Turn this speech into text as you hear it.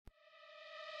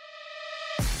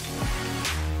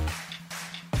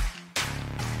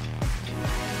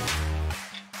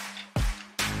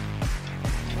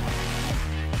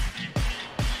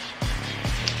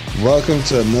Welcome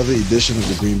to another edition of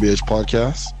the Green Beige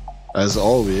Podcast. As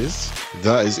always,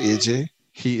 that is AJ.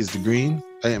 He is the green.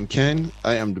 I am Ken.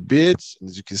 I am the beige.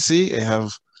 As you can see, I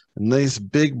have a nice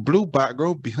big blue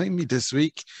background behind me this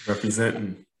week.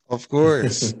 Representing. Of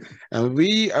course. And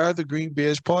we are the Green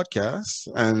Beige Podcast.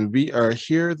 And we are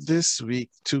here this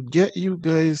week to get you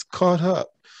guys caught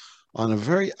up on a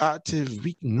very active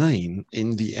week 9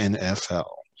 in the NFL.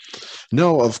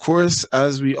 No, of course,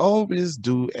 as we always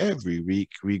do every week,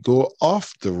 we go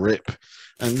off the rip.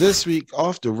 And this week,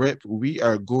 off the rip, we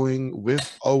are going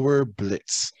with our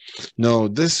Blitz. Now,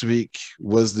 this week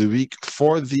was the week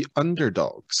for the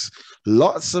underdogs.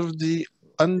 Lots of the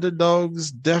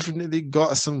underdogs definitely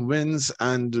got some wins,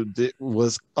 and it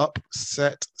was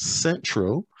upset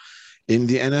central in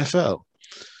the NFL.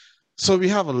 So we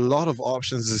have a lot of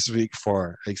options this week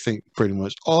for, I think, pretty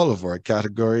much all of our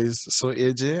categories. So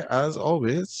AJ, as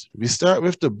always, we start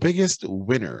with the biggest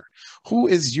winner. Who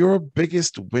is your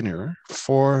biggest winner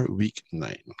for week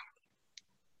 9?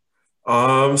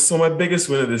 So my biggest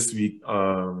winner this week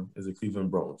is the Cleveland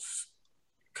Browns,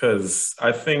 because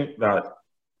I think that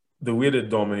the way they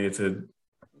dominated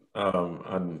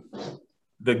and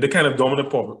the kind of dominant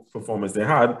performance they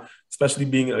had, especially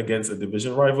being against a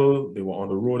division rival, they were on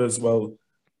the road as well.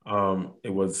 It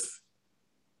was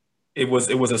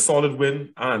a solid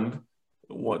win, and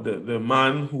what the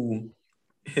man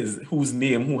whose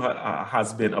name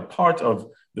has been a part of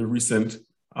the recent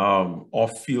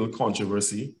off-field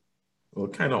controversy, well,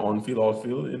 kind of on-field,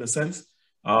 off-field in a sense.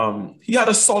 He had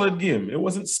a solid game. It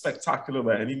wasn't spectacular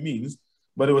by any means,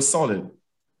 but it was solid.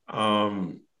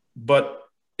 But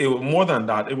more than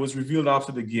that, it was revealed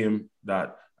after the game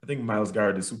that I think Myles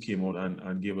Garrett is who came out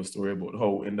and gave a story about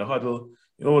how in the huddle,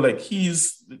 like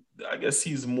I guess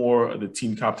he's more the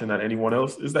team captain than anyone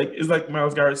else. It's like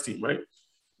Myles Garrett's team, right?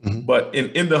 Mm-hmm. But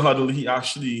in the huddle, he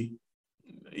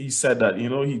said that, he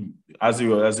as they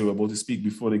were about to speak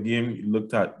before the game, he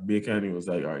looked at Baker and he was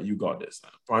like, all right, you got this.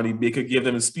 Apparently Baker gave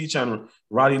them a speech and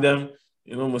rallied them.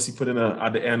 Must he put in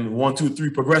at the end 1, 2, 3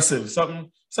 progressive,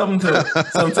 something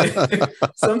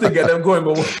to get them going.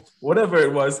 But whatever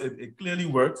it was, it clearly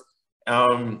worked.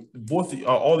 Not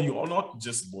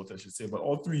just both, I should say, but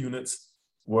all 3 units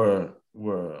were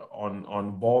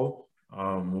on ball,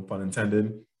 no pun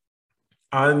intended.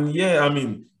 And yeah, I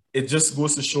mean, it just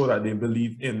goes to show that they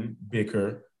believe in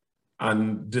Baker.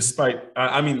 And despite,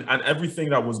 and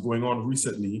everything that was going on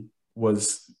recently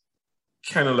was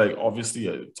kind of like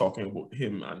obviously talking about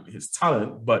him and his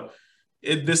talent, but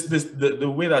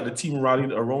the way that the team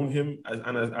rallied around him,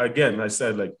 again, I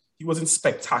said, like, he wasn't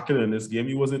spectacular in this game.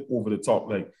 He wasn't over the top,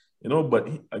 but he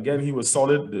was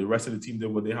solid. The rest of the team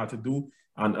did what they had to do.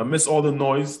 And amidst all the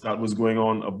noise that was going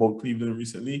on about Cleveland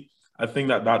recently, I think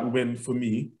that win for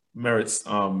me merits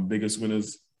biggest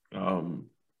winners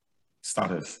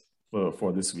status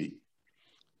for this week.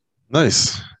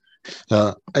 Nice.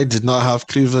 I did not have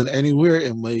Cleveland anywhere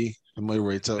in my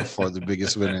write-up for the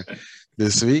biggest winner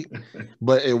this week,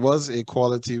 but it was a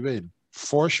quality win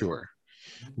for sure.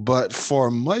 But for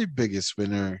my biggest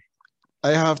winner, I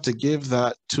have to give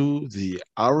that to the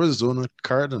Arizona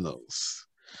Cardinals.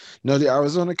 Now, the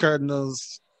Arizona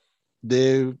Cardinals,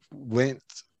 they went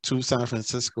to San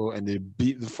Francisco and they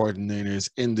beat the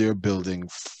 49ers in their building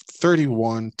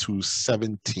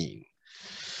 31-17.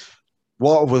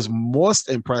 What was most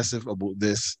impressive about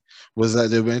this was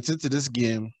that they went into this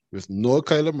game with no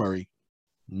Kyler Murray,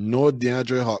 no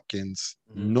DeAndre Hopkins,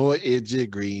 no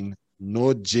AJ Green,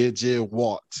 no JJ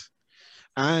Watt.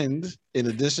 And in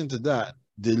addition to that,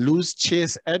 they lose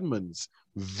Chase Edmonds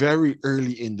very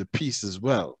early in the piece as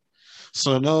well.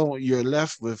 So now you're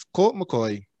left with Colt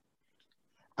McCoy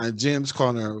and James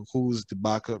Conner, who's the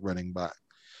backup running back.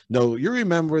 Now, you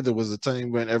remember there was a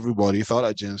time when everybody thought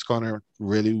that James Conner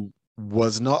really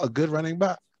was not a good running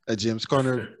back. James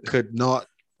Conner could not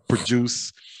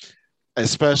produce,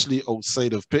 especially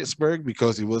outside of Pittsburgh,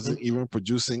 because he wasn't even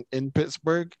producing in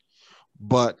Pittsburgh.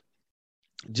 But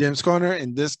James Conner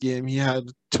in this game, he had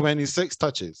 26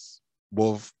 touches,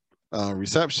 both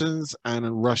receptions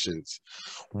and rushes,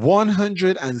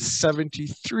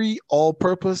 173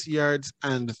 all-purpose yards,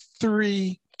 and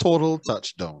 3 total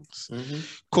touchdowns.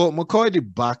 Colt McCoy, the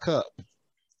backup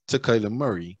to Kyler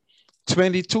Murray,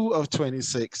 22 of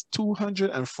 26,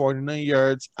 249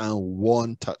 yards, and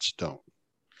 1 touchdown.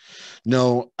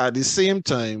 Now, at the same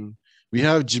time, we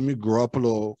have Jimmy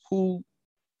Garoppolo, who,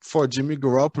 for Jimmy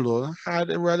Garoppolo,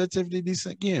 had a relatively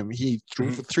decent game. He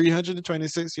threw for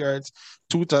 326 yards,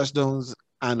 2 touchdowns,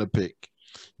 and a pick.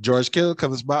 George Kittle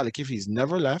comes back like if he's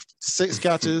never left. 6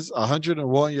 catches,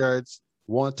 101 yards,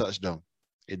 1 touchdown.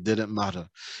 It didn't matter.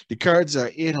 The Cards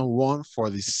are 8-1 for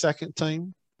the second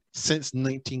time since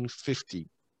 1950.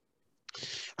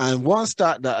 And one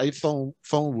stat that I found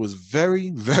was very,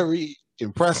 very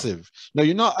impressive.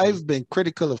 Now, I've been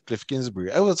critical of Cliff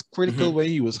Kingsbury. I was critical when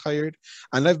he was hired,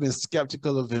 and I've been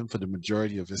skeptical of him for the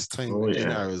majority of his time in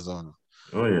Arizona.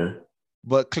 Oh, yeah.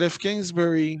 But Cliff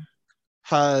Kingsbury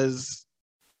has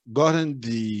gotten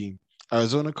the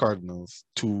Arizona Cardinals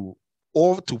to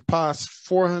pass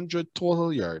 400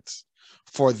 total yards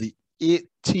for the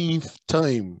 18th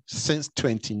time since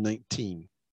 2019.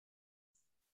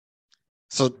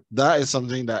 So that is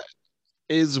something that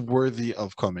is worthy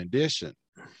of commendation.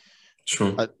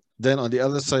 True. Then on the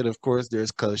other side, of course,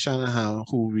 there's Kyle Shanahan,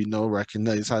 who we now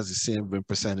recognize has the same win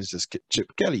percentage as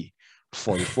Chip Kelly,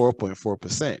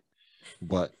 44.4%.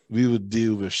 But we would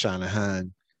deal with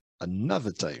Shanahan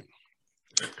another time.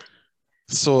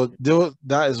 So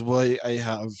that is why I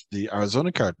have the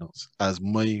Arizona Cardinals as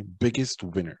my biggest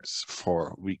winners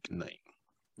for Week 9.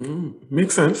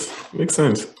 Makes sense.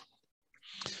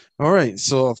 All right.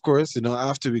 So, of course,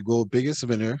 after we go biggest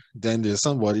winner, then there's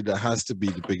somebody that has to be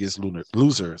the biggest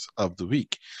losers of the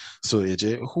week. So,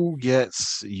 AJ, who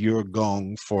gets your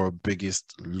gong for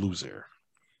biggest loser?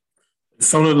 It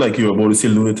sounded like you were about to say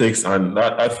lunatics, and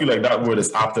that I feel like that word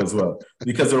is apt as well,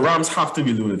 because the Rams have to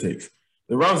be lunatics.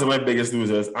 The Rams are my biggest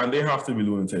losers, and they have to be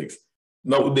lunatics.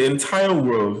 Now, the entire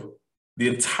world,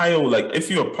 if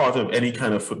you're a part of any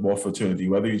kind of football fraternity,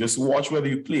 whether you just watch, whether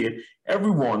you play,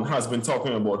 everyone has been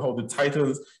talking about how the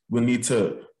Titans will need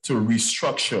to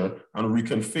restructure and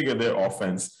reconfigure their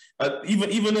offense.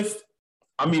 Even if,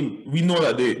 we know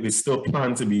that they still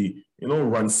plan to be,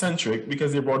 run-centric,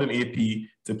 because they brought in AP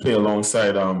to play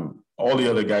alongside all the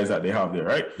other guys that they have there,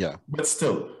 right? Yeah. But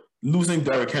still, losing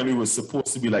Derrick Henry was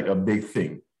supposed to be like a big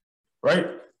thing, right?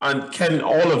 And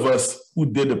all of us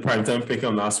who did the primetime pick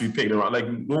on last week picked around, like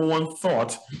no one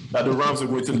thought that the Rams were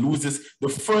going to lose this. The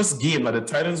first game that the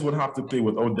Titans would have to play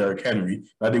without Derrick Henry,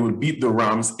 that they would beat the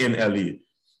Rams in LA.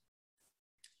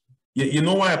 You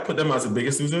know why I put them as the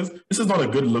biggest losers? This is not a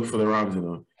good look for the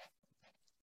Rams,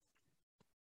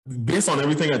 Based on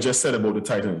everything I just said about the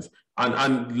Titans.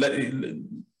 And let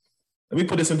me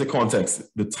put this into context.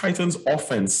 The Titans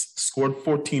offense scored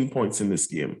 14 points in this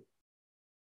game.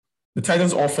 The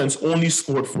Titans offense only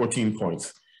scored 14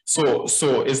 points. So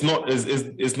it's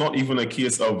not even a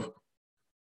case of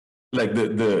like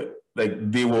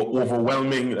they were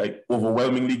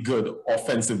overwhelmingly good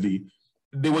offensively.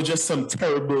 They were just some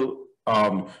terrible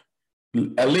LA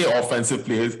offensive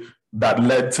plays that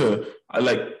led to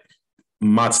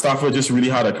Matt Stafford just really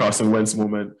had a Carson Wentz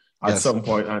moment at some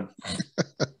point.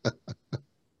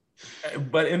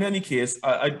 But in any case,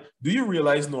 do you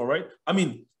realize now, right?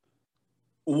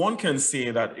 One can say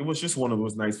that it was just one of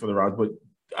those nights for the Rams, but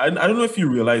I don't know if you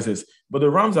realize this, but the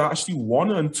Rams are actually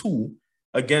 1-2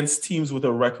 against teams with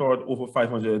a record over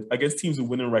 500, against teams with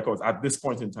winning records at this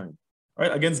point in time,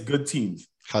 right? Against good teams.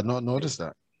 Had not noticed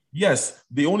that. Yes,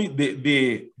 the only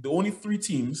three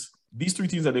teams, these three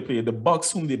teams that they played, the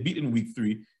Bucks, whom they beat in week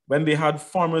 3, when they had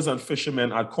farmers and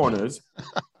fishermen at corners,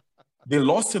 they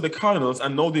lost to the Cardinals,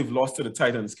 and now they've lost to the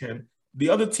Titans, Ken. The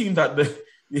other team that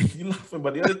you're laughing,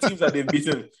 but the other teams that they've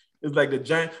beaten is like the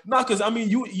Giants. No, because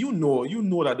you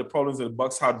know that the problems that the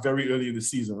Bucks had very early in the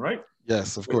season, right?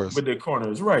 Yes, of course. With their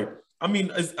corners, right? A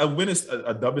win is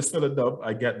a dub is still a dub.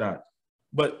 I get that,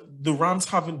 but the Rams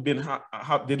haven't been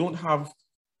they don't have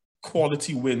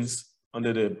quality wins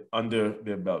under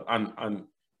their belt, and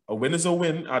a win is a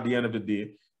win at the end of the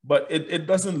day. But it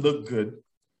doesn't look good,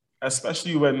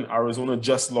 especially when Arizona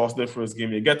just lost their first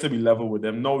game. You get to be level with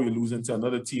them. Now you're losing to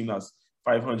another team that's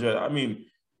 500.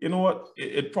 You know what?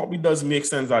 It probably does make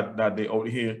sense that they're out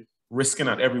here risking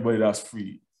at everybody that's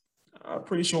free. I'm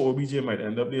pretty sure OBJ might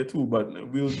end up there too, but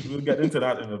we'll get into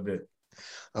that in a bit.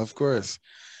 Of course.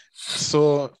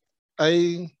 So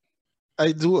I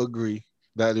do agree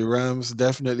that the Rams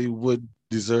definitely would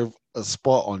deserve a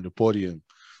spot on the podium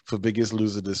for biggest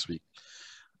loser this week.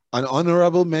 An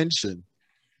honorable mention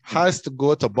has to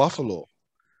go to Buffalo.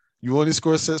 You only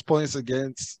scored 6 points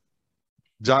against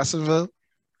Jacksonville.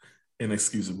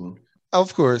 Inexcusable.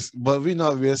 Of course, but we're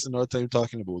not wasting our time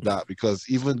talking about that, because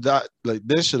even that,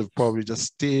 they should have probably just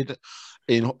stayed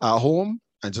at home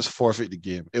and just forfeit the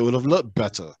game. It would have looked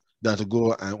better than to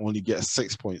go and only get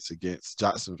 6 points against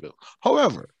Jacksonville.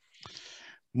 However,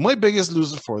 my biggest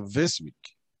loser for this week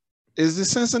is the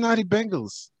Cincinnati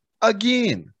Bengals.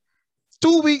 Again,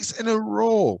 2 weeks in a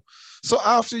row. So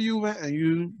after you went and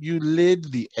you laid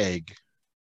the egg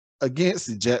against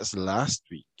the Jets last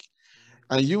week,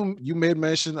 and you made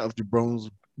mention of the Browns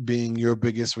being your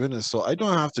biggest winner, so I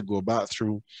don't have to go back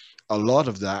through a lot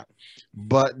of that.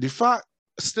 But the fact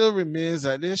still remains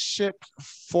that they shipped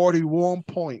 41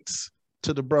 points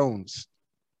to the Browns.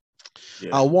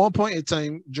 Yeah. At one point in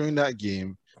time during that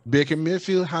game, Baker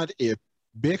Mayfield had a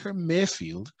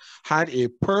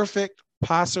perfect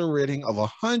passer rating of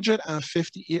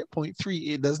 158.3.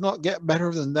 It does not get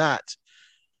better than that.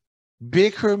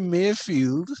 Baker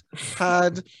Mayfield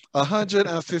had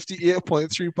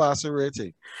 158.3 passer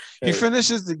rating. He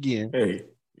finishes the game. Hey,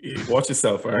 watch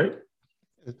yourself, all right?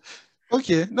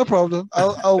 Okay, no problem.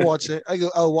 I'll watch it.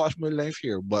 I'll watch my life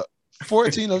here. But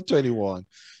 14 of 21,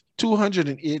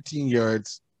 218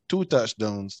 yards, 2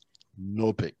 touchdowns,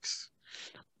 no picks.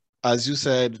 As you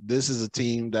said, this is a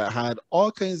team that had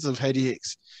all kinds of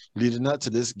headaches leading up to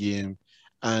this game,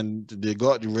 and they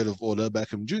got rid of Odell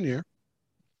Beckham Jr.,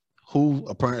 who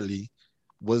apparently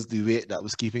was the weight that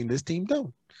was keeping this team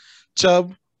down.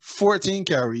 Chubb, 14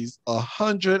 carries,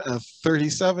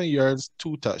 137 yards,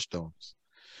 2 touchdowns.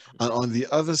 And on the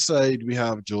other side, we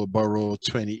have Joe Burrow,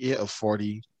 28 of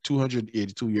 40,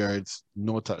 282 yards,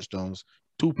 no touchdowns,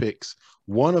 2 picks.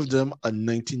 One of them a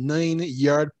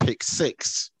 99-yard pick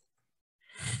 6.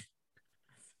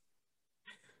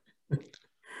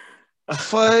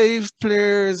 5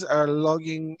 players are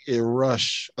logging a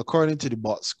rush according to the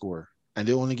box score, and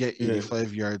they only get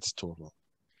 85 yards total.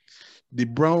 The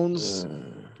Browns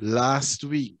last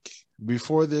week,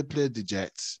 before they played the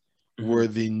Jets, were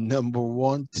the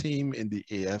 #1 team in the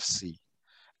AFC,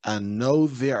 and now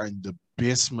they are in the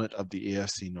basement of the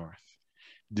AFC North.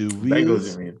 The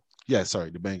Bengals, you mean? Yeah,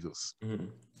 sorry, the Bengals.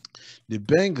 The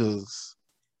Bengals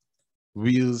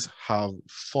wheels have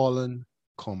fallen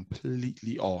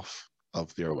completely off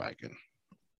of their wagon.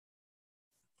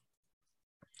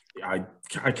 I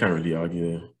can't really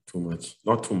argue too much.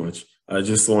 Not too much. I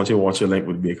just want you to watch your link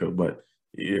with Baker, but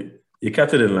you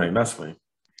kept it in line. That's fine.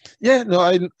 Yeah, no,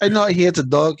 I'm not here to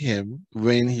dog him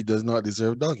when he does not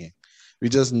deserve dogging. We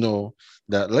just know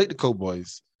that, like the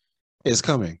Cowboys, it's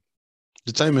coming.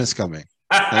 The time is coming.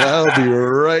 And I'll be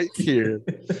right here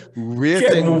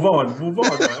waiting. Move on,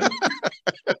 man.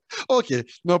 Okay,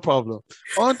 no problem.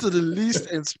 On to the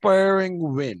least inspiring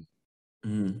win.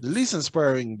 The least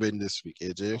inspiring win this week,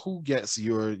 AJ. Who gets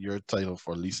your title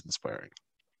for least inspiring?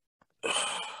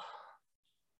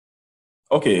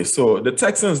 Okay, so the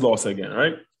Texans lost again,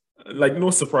 right? Like, no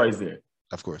surprise there.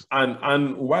 Of course.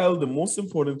 And while the most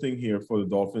important thing here for the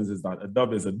Dolphins is that a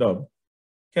dub is a dub,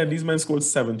 Ken, these men scored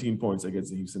 17 points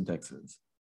against the Houston Texans.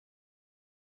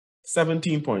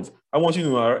 17 points. I want you to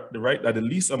know, right, that the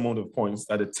least amount of points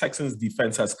that the Texans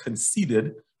defense has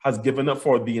conceded, has given up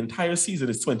for the entire season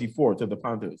is 24 to the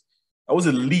Panthers. That was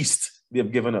the least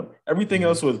they've given up. Everything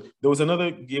else was, there was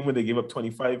another game where they gave up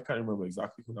 25. Can't remember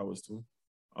exactly who that was to.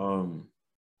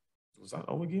 Was that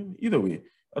our game? Either way.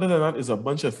 Other than that, it's a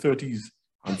bunch of 30s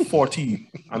and 40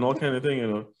 and all kind of thing, you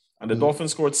know. And the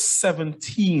Dolphins scored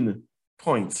 17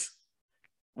 points.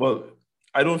 Well,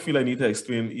 I don't feel I need to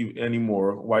explain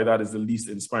anymore why that is the least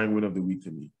inspiring win of the week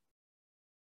to me.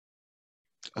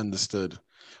 Understood.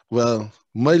 Well,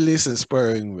 my least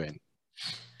inspiring win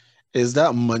is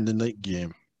that Monday night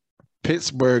game.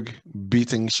 Pittsburgh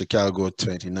beating Chicago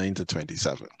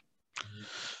 29-27.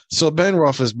 So Ben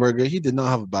Roethlisberger, he did not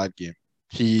have a bad game.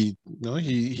 He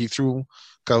threw a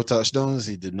couple touchdowns.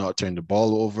 He did not turn the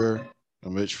ball over,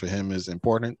 which for him is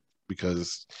important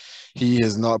because he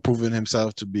has not proven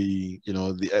himself to be,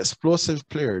 the explosive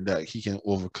player that he can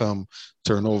overcome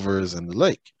turnovers and the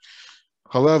like.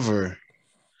 However,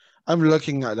 I'm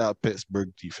looking at that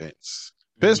Pittsburgh defense.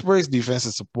 Pittsburgh's defense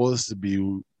is supposed to be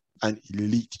an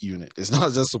elite unit. It's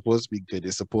not just supposed to be good.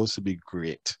 It's supposed to be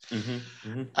great.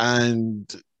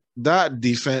 And that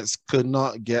defense could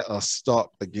not get a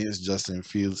stop against Justin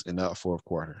Fields in that fourth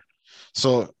quarter.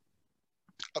 So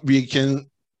we can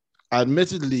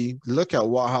admittedly look at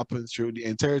what happened through the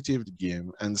entirety of the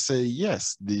game and say,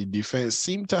 yes, the defense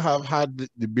seemed to have had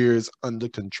the Bears under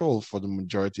control for the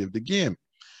majority of the game.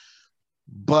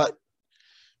 But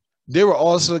they were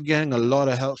also getting a lot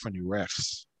of help from the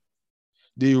refs.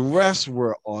 The refs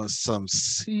were on some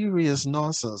serious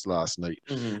nonsense last night.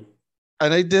 And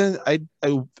I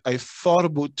thought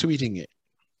about tweeting it,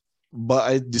 but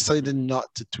I decided not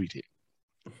to tweet it.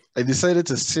 I decided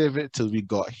to save it till we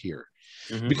got here.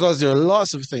 Because there are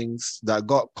lots of things that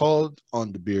got called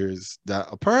on the Bears that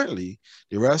apparently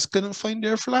the refs couldn't find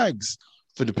their flags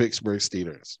for the Pittsburgh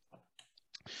Steelers.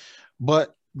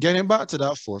 But getting back to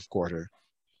that fourth quarter,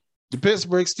 the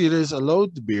Pittsburgh Steelers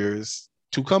allowed the Bears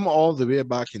to come all the way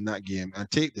back in that game and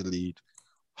take the lead.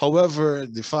 However,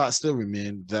 the fact still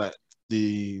remained that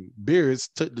the Bears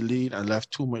took the lead and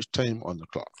left too much time on the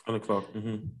clock.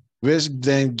 Which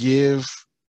then gave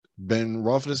Ben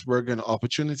Roethlisberger an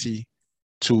opportunity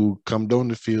to come down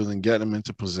the field and get them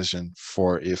into position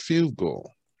for a field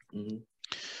goal. Mm-hmm.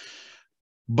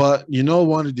 But you know,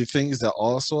 one of the things that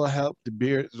also helped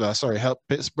helped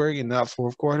Pittsburgh in that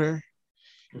fourth quarter,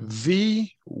 the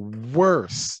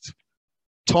worst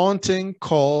taunting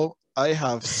call I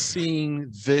have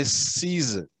seen this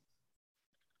season.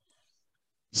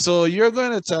 So you're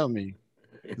going to tell me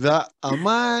that a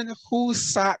man who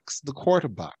sacks the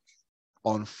quarterback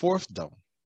on fourth down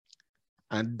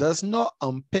and does not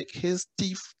unpick his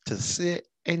teeth to say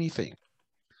anything.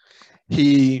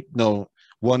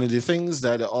 One of the things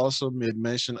that I also made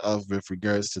mention of with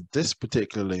regards to this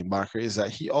particular linebacker is that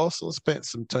he also spent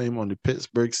some time on the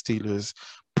Pittsburgh Steelers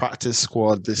practice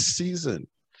squad this season.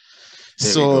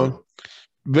 So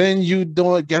when you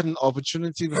don't get an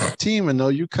opportunity with the team and now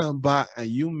you come back and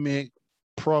you make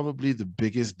probably the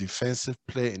biggest defensive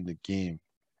play in the game,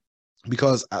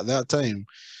 because at that time,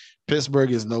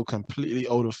 Pittsburgh is now completely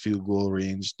out of field goal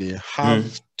range. They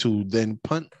have to then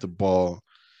punt the ball.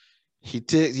 He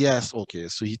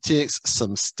takes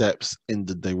some steps in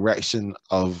the direction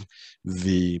of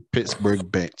the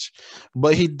Pittsburgh bench,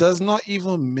 but he does not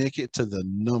even make it to the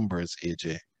numbers,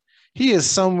 AJ. He is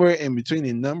somewhere in between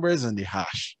the numbers and the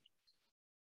hash.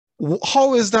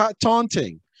 How is that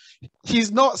taunting?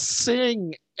 He's not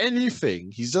saying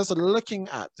anything. He's just looking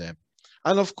at them.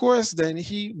 And of course, then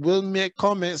he will make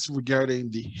comments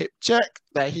regarding the hip check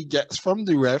that he gets from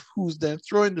the ref, who's then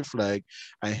throwing the flag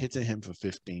and hitting him for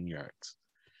 15 yards.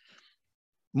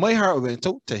 My heart went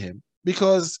out to him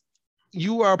because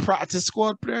you are a practice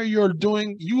squad player. You are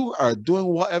doing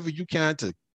whatever you can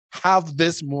to have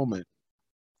this moment.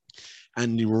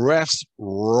 And the refs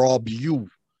rob you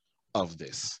of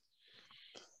this.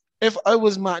 If I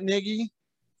was Matt Nagy,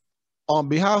 on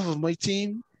behalf of my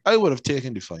team, I would have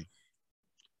taken the fine.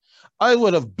 I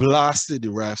would have blasted the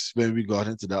refs when we got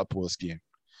into that post game,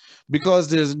 because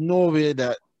there's no way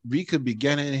that we could be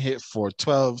getting hit for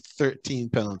 12, 13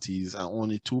 penalties and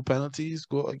only 2 penalties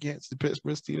go against the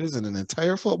Pittsburgh Steelers in an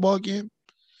entire football game.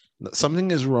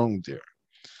 Something is wrong there.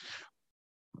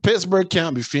 Pittsburgh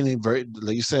can't be feeling very,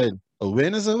 like you said, a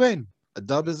win is a win. A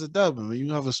dub is a dub. And when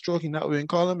you have a stroke in that win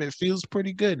column, it feels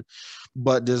pretty good.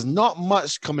 But there's not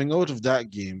much coming out of that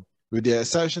game, with the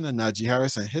exception of Najee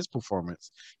Harris and his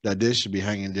performance, that they should be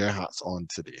hanging their hats on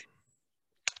today.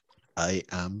 I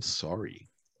am sorry.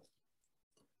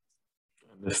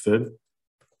 Understood.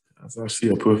 That's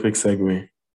actually a perfect segue.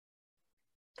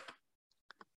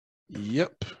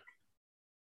 Yep.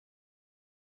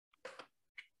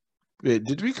 Wait,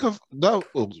 did we cover that?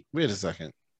 Oh, wait a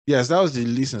second. Yes, that was the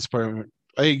least inspiring.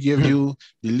 I gave you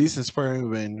the least inspiring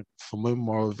win for my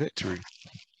moral victory.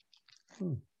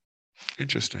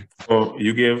 Interesting. Oh,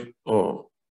 you gave. Oh,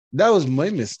 that was my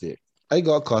mistake. I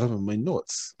got caught up in my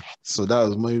notes, so that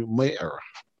was my error.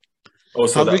 Oh,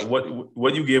 so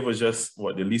what you gave was just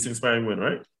the least inspiring win,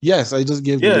 right? Yes, I just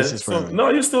gave the least inspiring win. No,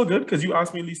 you're still good because you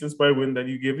asked me least inspiring win, then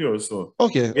you gave yours. So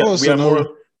okay.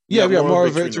 We have more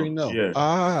victory now.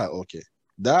 Yeah. Okay.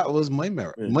 That was my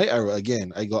error. Yeah. My error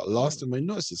again. I got lost in my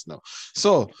notes just now.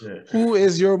 So, who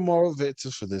is your moral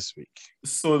victor for this week?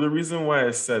 So the reason why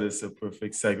I said it's a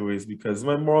perfect segue is because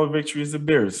my moral victory is the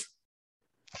Bears.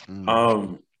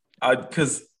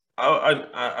 Because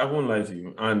I won't lie to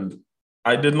you, and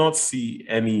I did not see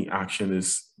any action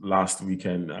this last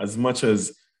weekend. As much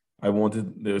as I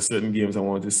wanted, there were certain games I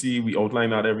wanted to see. We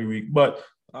outline that every week, but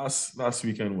last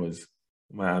weekend was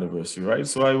my anniversary, right?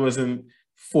 So I wasn't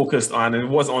focused on, and it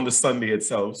was on the Sunday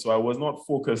itself, so I was not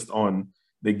focused on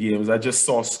the games. I just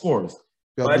saw scores.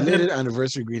 Belated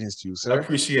anniversary greetings to you, sir. I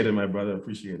appreciate it, my brother.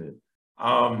 Appreciate it.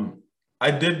 I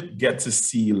did get to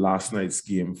see last night's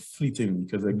game fleetingly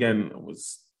because, again, I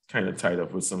was kind of tied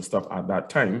up with some stuff at that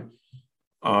time.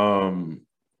 So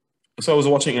I was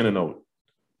watching in and out.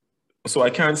 So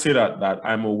I can't say that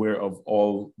I'm aware of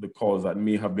all the calls that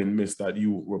may have been missed that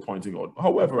you were pointing out.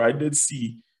 However, I did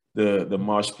see the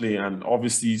Marsh play and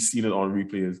obviously seen it on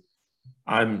replays.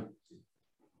 And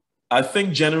I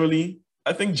think generally,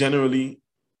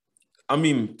 I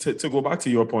mean, to go back to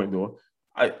your point though,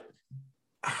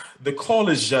 the call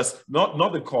is just not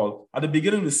the call. At the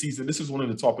beginning of the season, this is one of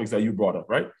the topics that you brought up,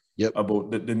 right? Yep.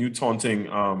 About the new taunting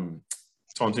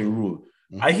rule.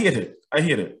 Mm-hmm. I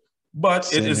hate it. But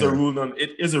Same it is here.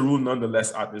 It is a rule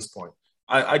nonetheless at this point.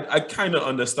 I kind of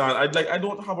understand. I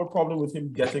don't have a problem with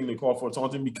him getting the call for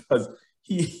taunting because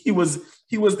he was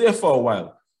there for a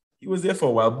while. He was there for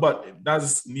a while, but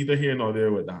that's neither here nor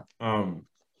there with that.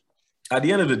 At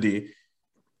the end of the day,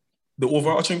 the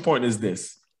overarching point is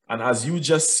this, and as you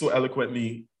just so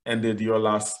eloquently ended your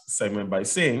last segment by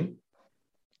saying,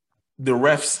 the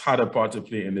refs had a part to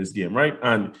play in this game, right?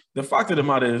 And the fact of the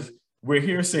matter is, we're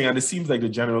here saying, and it seems like the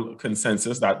general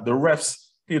consensus, that the refs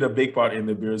played a big part in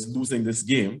the Bears losing this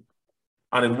game.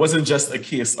 And it wasn't just a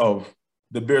case of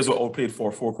the Bears were outplayed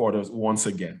for 4 quarters once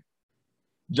again.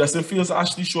 Justin Fields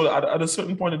actually showed, at a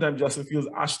certain point in time, Justin Fields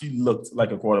actually looked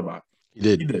like a quarterback. He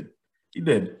did. He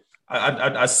did.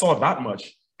 I saw that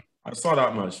much.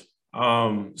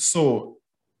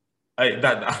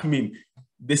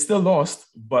 They still lost,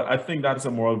 but I think that's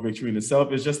a moral victory in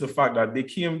itself. It's just the fact that they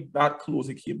came that close.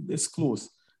 They came this close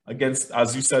against,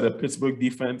 as you said, a Pittsburgh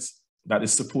defense that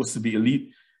is supposed to be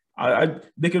elite.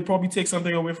 They could probably take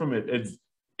something away from it.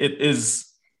 It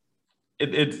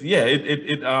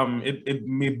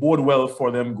may bode well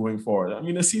for them going forward. I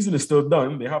mean, the season is still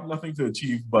done. They have nothing to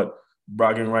achieve but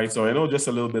bragging rights, or I know just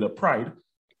a little bit of pride.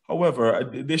 However,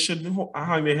 they should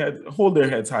hold their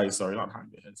heads high. Sorry, not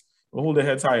hang their heads. But hold their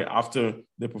heads high after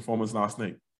their performance last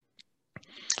night.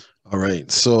 All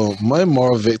right. So my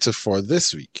moral victory for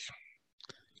this week,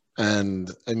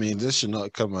 and I mean, this should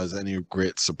not come as any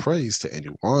great surprise to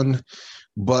anyone,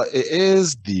 but it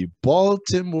is the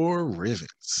Baltimore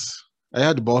Ravens. I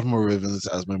had the Baltimore Ravens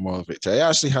as my moral victory. I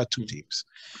actually had 2 teams,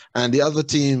 and the other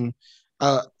team,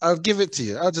 I'll give it to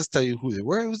you. I'll just tell you who they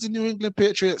were. It was the New England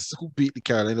Patriots who beat the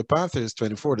Carolina Panthers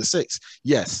 24-6.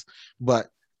 Yes, but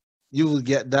you will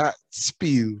get that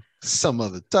spiel some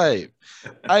other time.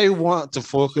 I want to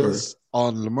focus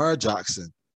on Lamar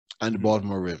Jackson and the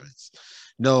Baltimore Ravens.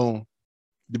 No,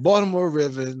 the Baltimore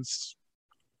Ravens,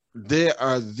 they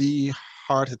are the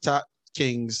heart attack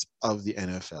kings of the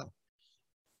NFL.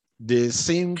 They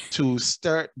seem to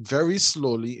start very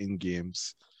slowly in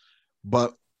games,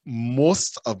 but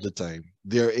most of the time,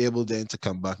 they're able then to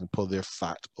come back and pull their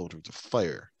fat out of the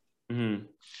fire. Mm-hmm.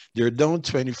 They're down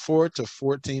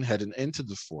 24-14 heading into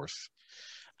the 4th,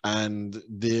 and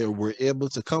they were able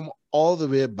to come all the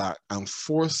way back and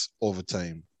force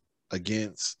overtime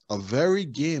against a very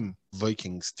game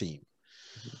Vikings team.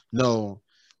 Now,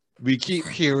 we keep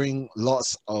hearing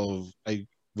lots of, I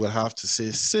will have to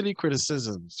say, silly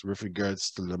criticisms with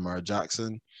regards to Lamar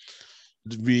Jackson.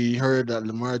 We heard that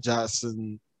Lamar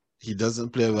Jackson, he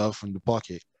doesn't play well from the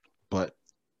pocket, but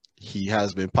he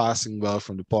has been passing well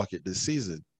from the pocket this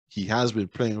season. He has been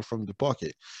playing from the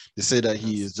pocket. They say that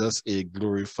he is just a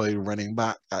glorified running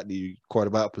back at the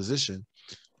quarterback position,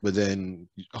 but then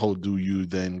how do you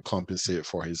then compensate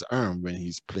for his arm when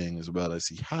he's playing as well as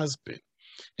he has been?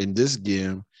 In this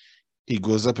game, he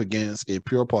goes up against a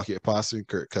pure pocket passer,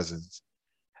 Kirk Cousins,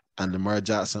 and Lamar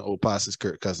Jackson outpasses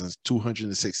Kirk Cousins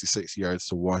 266 yards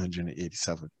to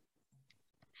 187.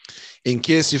 In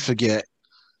case you forget,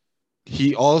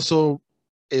 he also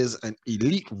is an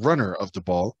elite runner of the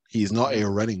ball. He's not a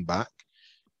running back.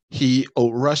 He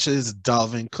outrushes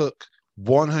Dalvin Cook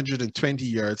 120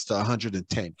 yards to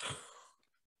 110.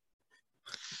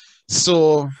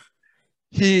 So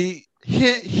he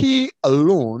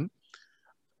alone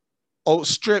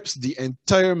outstrips the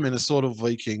entire Minnesota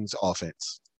Vikings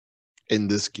offense in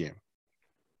this game.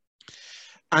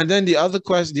 And then the other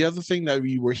thing that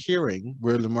we were hearing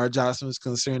where Lamar Jackson was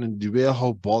concerned, and the way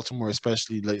how Baltimore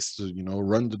especially likes to,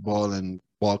 run the ball and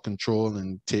ball control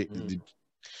and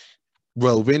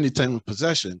win the time of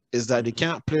possession, is that they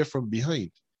can't play from behind.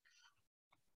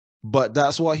 But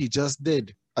that's what he just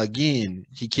did. Again,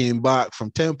 he came back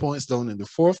from 10 points down in the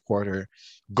 4th quarter,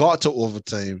 got to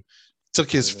overtime,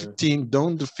 took his team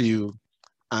down the field,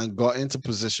 and got into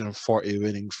position for a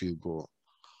winning field goal.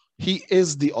 He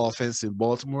is the offense in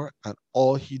Baltimore, and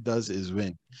all he does is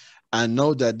win. And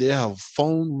now that they have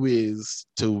found ways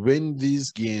to win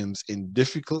these games in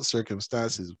difficult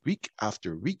circumstances week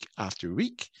after week after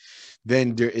week,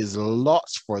 then there is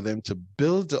lots for them to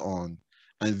build on.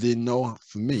 And they now,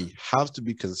 for me, have to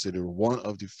be considered one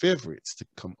of the favorites to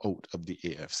come out of the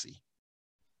AFC.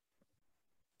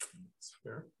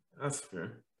 That's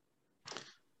fair.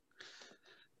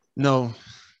 Now,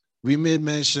 we made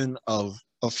mention of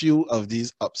a few of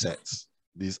these upsets,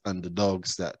 these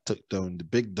underdogs that took down the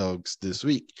big dogs this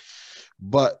week.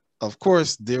 But, of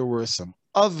course, there were some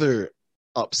other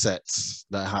upsets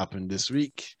that happened this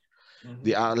week. Mm-hmm.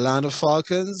 The Atlanta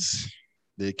Falcons,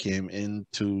 they came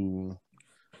into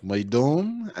my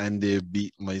dome and they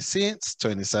beat my Saints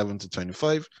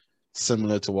 27-25,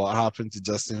 similar to what happened to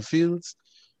Justin Fields.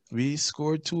 We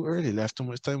scored too early, left too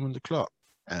much time on the clock,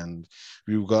 and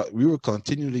we were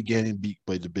continually getting beat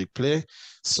by the big play.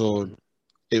 So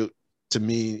to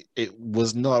me, it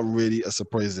was not really a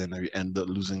surprise that we ended up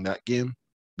losing that game.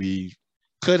 We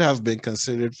could have been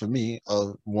considered, for me,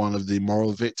 one of the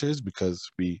moral victors,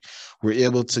 because we were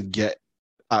able to get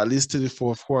at least to the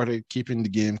 4th quarter, keeping the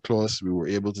game close. We were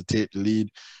able to take the lead,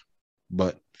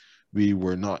 but we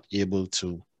were not able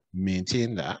to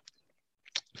maintain that.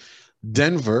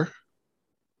 Denver,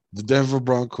 the Denver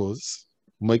Broncos,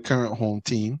 my current home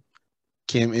team,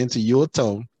 came into your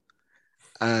town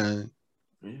and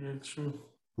Yeah, true.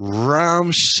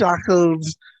 ramshackled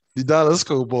the Dallas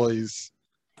Cowboys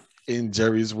in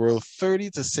Jerry's World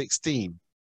 30-16.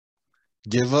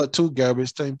 Give up 2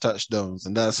 garbage time touchdowns,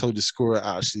 and that's how the score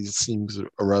actually seems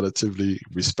relatively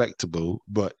respectable.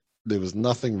 But there was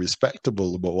nothing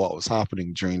respectable about what was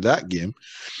happening during that game.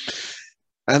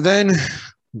 And then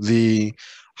the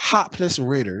hapless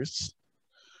Raiders,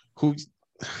 who,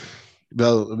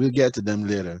 well, we'll get to them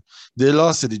later. They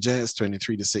lost to the Giants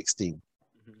 23-16.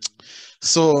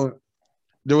 So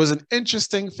there was an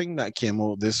interesting thing that came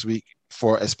out this week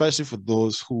especially for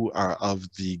those who are of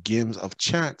the games of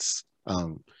chance,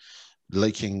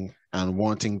 liking and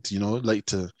wanting to, like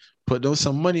to put down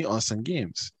some money on some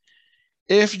games.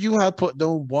 If you had put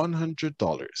down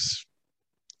 $100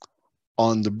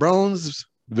 on the Browns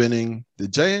winning, the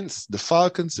Giants, the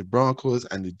Falcons, the Broncos,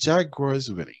 and the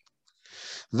Jaguars winning,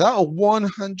 that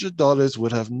 $100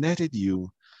 would have netted you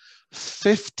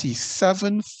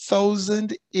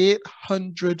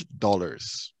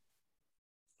 $57,800.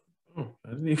 Oh, I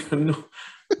didn't even know.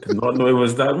 Did not know it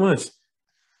was that much.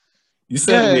 You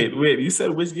said, Yeah. wait. You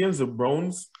said which games? The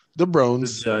Browns? The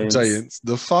Browns, The Giants,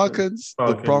 the Falcons,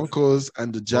 the Broncos,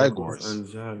 and the Jaguars. And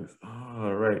Jags.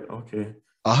 Oh, right. Okay.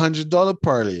 $100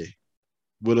 parlay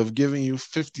would have given you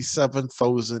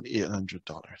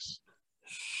 $57,800.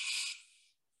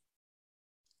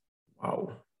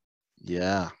 Wow.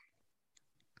 Yeah.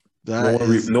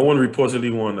 No one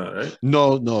reportedly won that, right?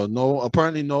 No.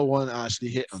 Apparently, no one actually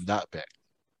hit on that bet.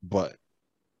 But,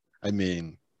 I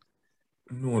mean...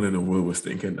 No one in the world was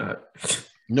thinking that.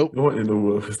 Nope. No one in the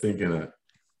world was thinking that.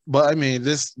 But, I mean,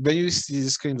 when you see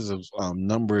these kinds of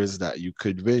numbers that you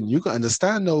could win, you can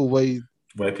understand why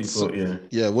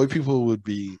people would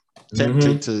be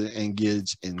tempted to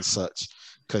engage in such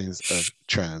kinds of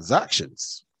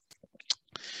transactions.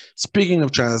 Speaking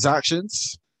of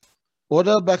transactions,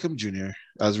 Odell Beckham Jr.,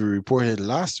 as we reported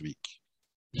last week,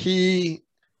 he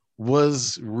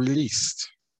was released.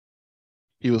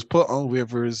 He was put on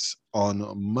waivers on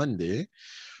Monday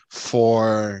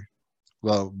by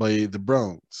the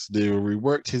Browns. They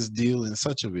reworked his deal in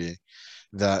such a way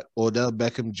that Odell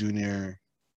Beckham Jr.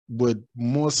 would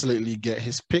most likely get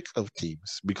his pick of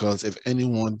teams, because if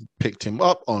anyone picked him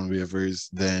up on waivers,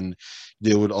 then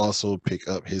they would also pick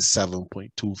up his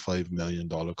 $7.25 million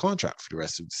contract for the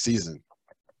rest of the season.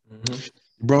 Mm-hmm.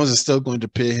 The Browns are still going to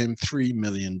pay him $3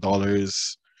 million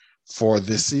for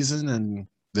this season, and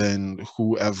then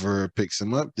whoever picks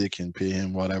him up, they can pay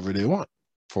him whatever they want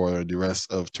for the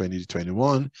rest of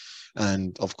 2021.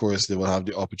 And of course, they will have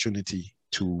the opportunity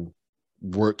to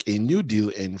work a new deal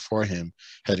in for him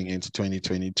heading into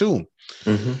 2022.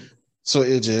 Mm-hmm. So,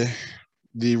 AJ,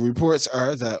 the reports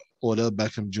are that Odell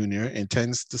Beckham Jr.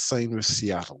 intends to sign with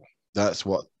Seattle. That's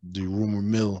what the rumor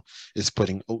mill is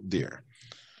putting out there.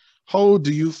 How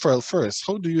do you feel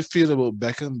about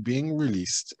Beckham being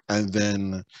released and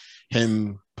then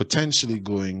him potentially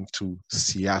going to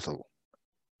Seattle?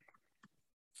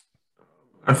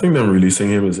 I think them releasing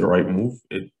him is the right move.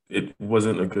 It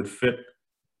wasn't a good fit.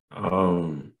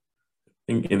 In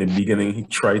the beginning, he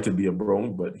tried to be a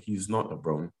Brown, but he's not a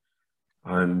Brown.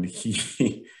 And it's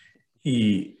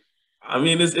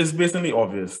basically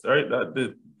obvious, right?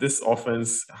 That this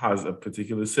offense has a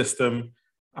particular system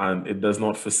and it does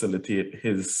not facilitate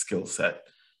his skill set,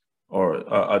 or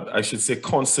I should say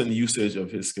constant usage of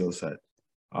his skill set.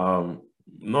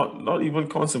 Not even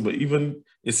constant, but even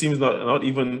it seems not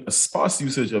even a sparse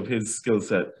usage of his skill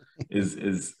set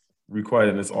is required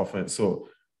in this offense. So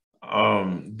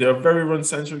they're a very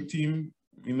run-centric team.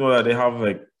 You know that they have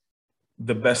like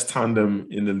the best tandem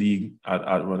in the league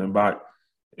at running back.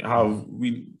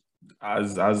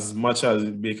 As much as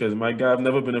Baker's my guy, I've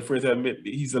never been afraid to admit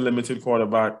he's a limited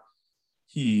quarterback.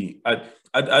 It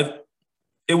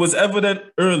was evident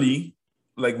early,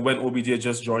 like when OBJ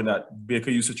just joined, that Baker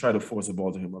used to try to force the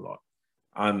ball to him a lot,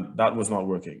 and that was not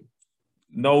working.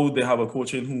 Now they have a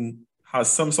coach in who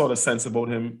has some sort of sense about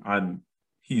him, and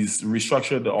he's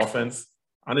restructured the offense,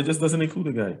 and it just doesn't include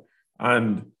the guy.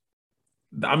 And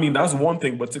I mean, that's one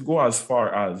thing, but to go as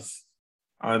far as,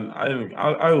 and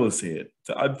I will say it,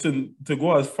 to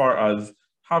go as far as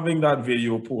having that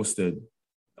video posted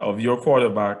of your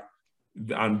quarterback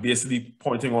and basically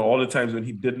pointing on all the times when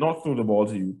he did not throw the ball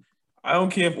to you. I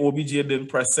don't care if OBJ didn't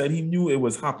press send. He knew it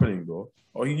was happening, though,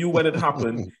 or he knew when it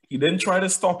happened. He didn't try to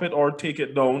stop it or take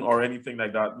it down or anything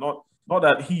like that. Not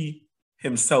that he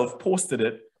himself posted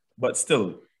it, but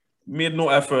still made no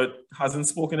effort, hasn't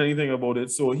spoken anything about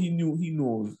it. So he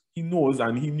knows,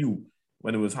 and he knew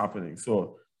when it was happening.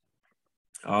 So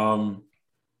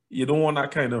You don't want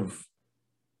that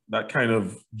kind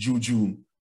of juju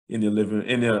in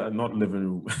your not living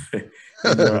room,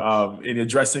 in your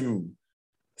dressing room.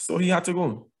 So he had to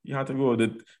go. He had to go.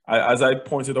 As I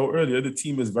pointed out earlier, the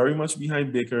team is very much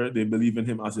behind Baker. They believe in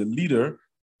him as a leader,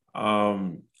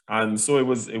 and so it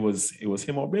was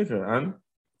him or Baker, and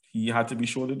he had to be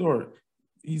shown the door.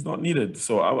 He's not needed.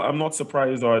 So I'm not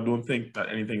surprised, or I don't think that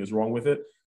anything is wrong with it.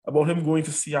 About him going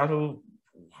to Seattle,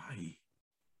 why?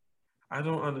 I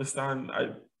don't understand.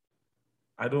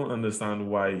 I don't understand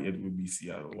why it would be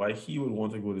Seattle. Why he would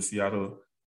want to go to Seattle?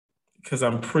 Because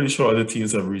I'm pretty sure other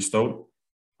teams have reached out.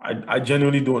 I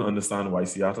genuinely don't understand why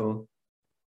Seattle.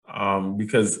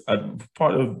 Because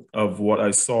part of what I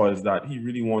saw is that he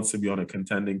really wants to be on a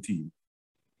contending team.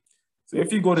 So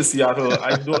if you go to Seattle,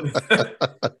 I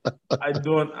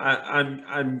don't,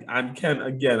 and Ken,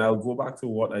 again, I'll go back to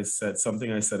what I said,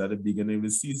 something I said at the beginning of the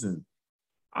season.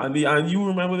 And you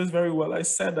remember this very well. I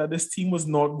said that this team was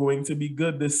not going to be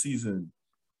good this season.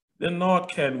 They're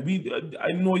not, Ken.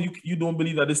 I know you don't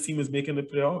believe that this team is making the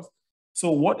playoffs.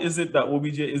 So what is it that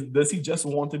OBJ is? Does he just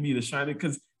want to be the shiner?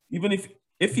 Because even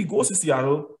if he goes to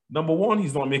Seattle, number one,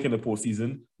 he's not making the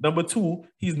postseason. Number two,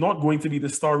 he's not going to be the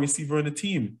star receiver in the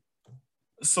team.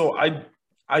 So I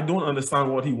don't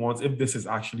understand what he wants if this is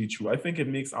actually true. I think it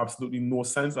makes absolutely no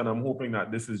sense, and I'm hoping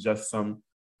that this is just some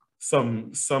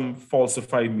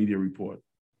falsified media report.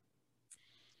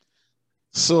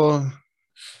 So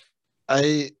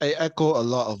I echo a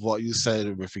lot of what you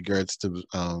said with regards to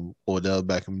Odell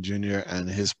Beckham Jr. and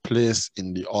his place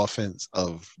in the offense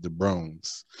of the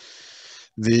Browns.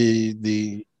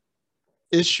 The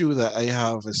issue that I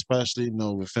have, especially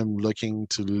now with him looking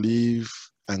to leave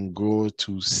and go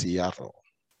to Seattle,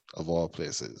 of all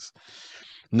places.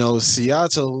 Now,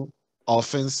 Seattle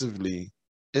offensively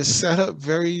is set up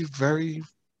very, very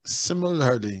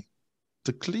similarly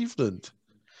to Cleveland.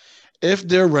 If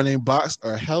their running backs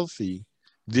are healthy,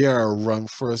 they are a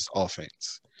run-first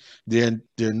offense. They're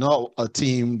not a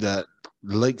team that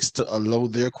likes to allow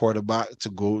their quarterback to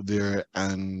go there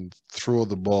and throw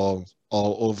the ball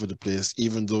all over the place,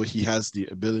 even though he has the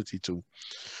ability to.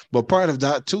 But part of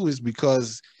that too is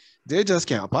because they just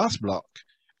can't pass block.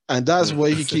 And that's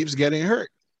why he keeps getting hurt.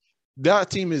 That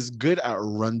team is good at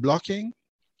run blocking,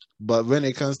 but when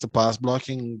it comes to pass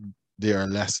blocking, they are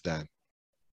less than.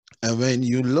 And when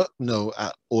you look now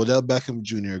at Odell Beckham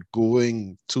Jr.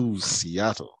 going to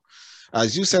Seattle,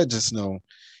 as you said just now,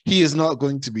 he is not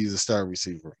going to be the star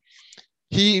receiver.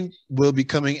 He will be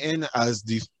coming in as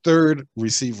the third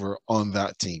receiver on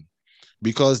that team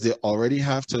because they already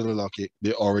have Taylor Lockett,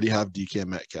 they already have DK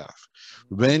Metcalf.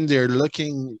 When they're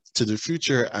looking to the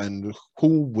future and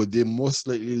who would they most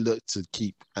likely look to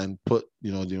keep and put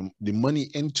the money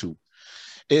into,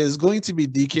 it is going to be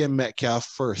DK Metcalf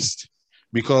first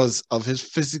because of his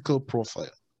physical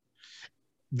profile.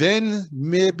 Then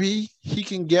maybe he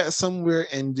can get somewhere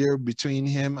in there between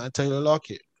him and Tyler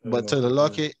Lockett. But Tyler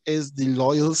Lockett is the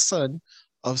loyal son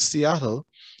of Seattle.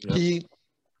 Yep. He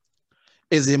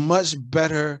is a much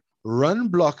better run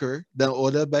blocker than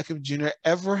Odell Beckham Jr.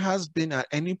 ever has been at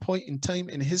any point in time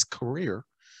in his career.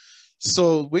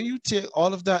 So when you take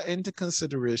all of that into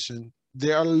consideration,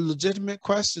 there are legitimate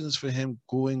questions for him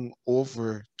going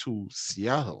over to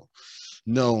Seattle.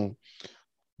 Now,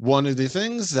 one of the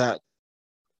things that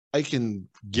I can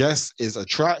guess is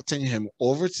attracting him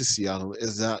over to Seattle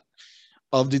is that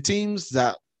of the teams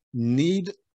that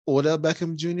need Odell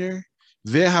Beckham Jr.,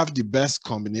 they have the best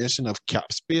combination of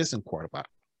cap space and quarterback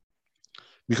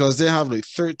because they have like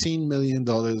 $13 million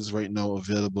right now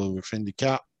available within the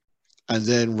cap. And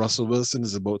then Russell Wilson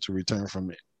is about to return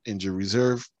from injury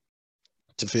reserve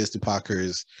to face the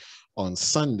Packers on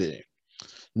Sunday.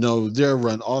 Now, their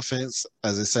run offense,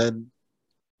 as I said,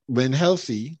 when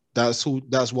healthy, that's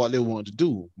what they want to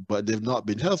do, but they've not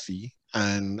been healthy.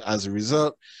 And as a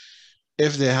result,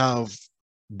 if they have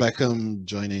Beckham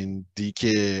joining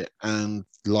DK and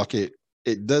Lockett,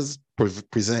 it does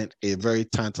present a very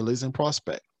tantalizing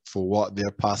prospect for what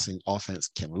their passing offense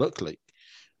can look like.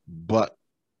 But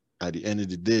at the end of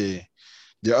the day,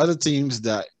 there are other teams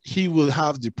that he will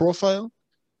have the profile,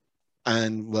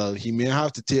 and well, he may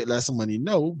have to take less money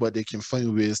now, but they can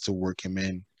find ways to work him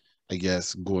in, I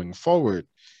guess, going forward.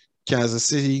 Kansas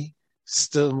City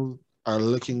still are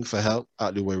looking for help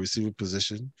at the wide receiver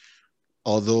position,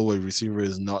 although wide receiver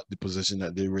is not the position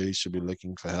that they really should be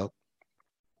looking for help.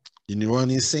 The New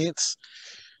Orleans Saints,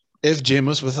 if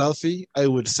Jameis was healthy, I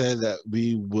would say that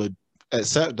we would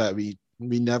accept that we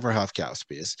never have cap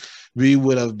space. We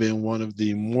would have been one of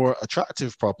the more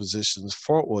attractive propositions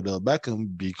for Odell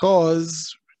Beckham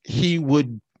because he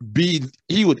would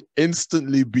he would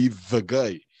instantly be the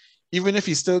guy. Even if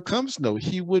he still comes, no,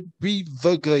 he would be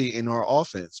the guy in our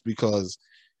offense because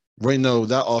right now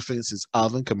that offense is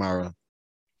Alvin Kamara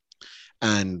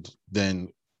and then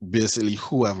basically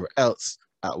whoever else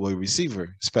at wide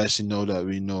receiver, especially now that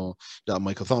we know that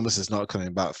Michael Thomas is not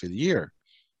coming back for the year.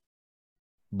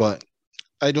 But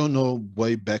I don't know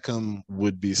why Beckham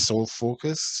would be so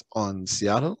focused on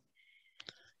Seattle.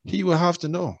 He would have to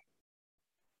know.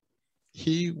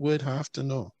 He would have to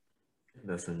know. It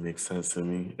doesn't make sense to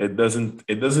me. It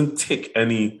doesn't tick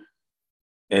any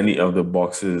of the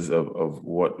boxes of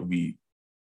what we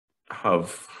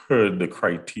have heard the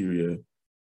criteria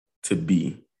to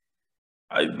be.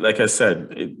 Like I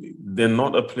said, they're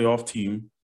not a playoff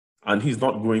team, and he's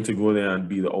not going to go there and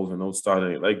be the out and out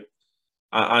starter. Like,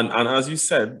 and as you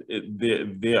said,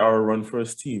 they are a run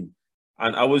first team.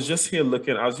 And I was just here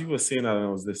looking, as you were saying that, and I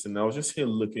was listening. I was just here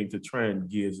looking to try and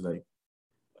gauge like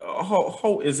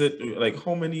how is it, like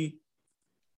how many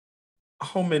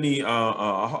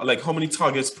like how many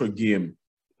targets per game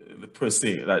per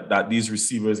se that these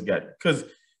receivers get,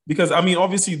 because I mean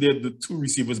obviously they're the two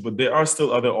receivers, but there are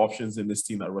still other options in this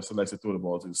team that Russell likes to throw the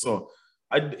ball to. So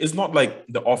it's not like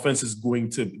the offense is going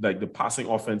to, like the passing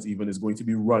offense even is going to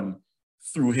be run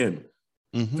through him,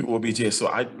 through OBJ. So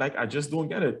I just don't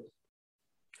get it.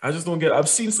 I just don't get it. I've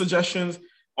seen suggestions.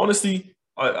 Honestly,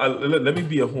 let me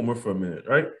be a homer for a minute,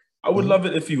 right? I would love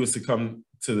it if he was to come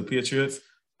to the Patriots.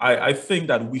 I think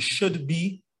that we should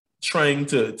be trying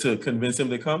to convince him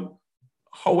to come.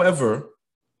 However,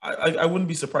 I wouldn't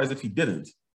be surprised if he didn't.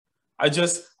 I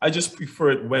just prefer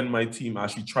it when my team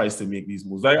actually tries to make these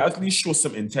moves. Like at least show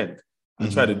some intent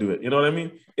and try to do it. You know what I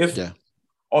mean?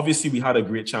 Obviously we had a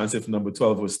great chance if number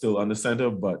 12 was still on the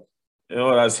center, but you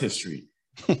know, that's history.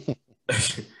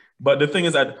 But the thing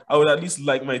is that I would at least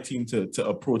like my team to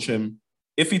approach him.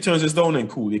 If he turns this down, then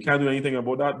cool. You can't do anything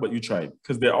about that, but you tried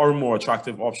because there are more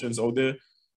attractive options out there.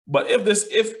 But if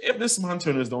this man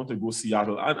turns down to go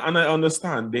Seattle, and I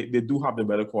understand they do have the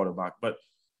better quarterback, but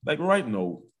like right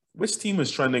now, which team is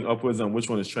trending upwards and which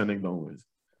one is trending downwards?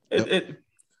 And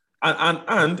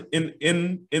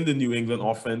in the New England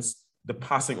offense, the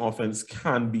passing offense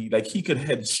can be like he could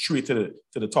head straight to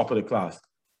the top of the class.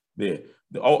 There,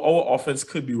 our offense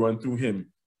could be run through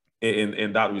him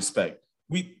in that respect.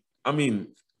 I mean,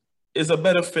 it's a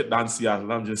better fit than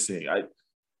Seattle. I'm just saying.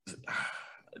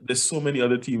 There's so many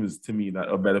other teams to me that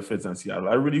are better fits than Seattle.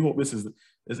 I really hope this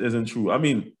isn't true. I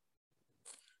mean,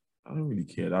 I don't really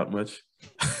care that much,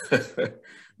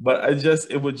 but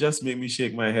it would just make me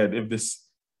shake my head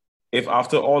if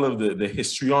after all of the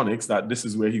histrionics that this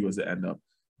is where he was to end up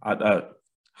at a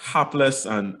hapless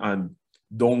and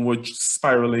downward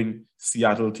spiraling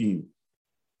Seattle team.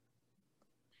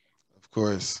 Of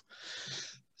course.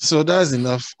 So that's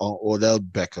enough on Odell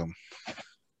Beckham.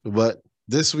 But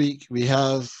this week we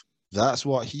have That's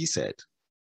What He Said.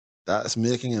 That's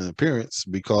making an appearance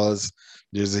because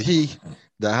there's a he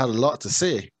that had a lot to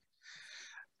say.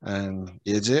 And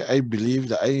AJ, I believe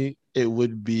that it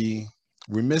would be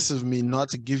remiss of me not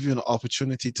to give you an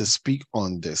opportunity to speak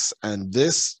on this. And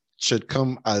this should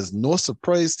come as no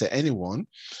surprise to anyone,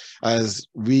 as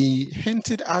we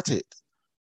hinted at it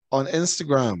on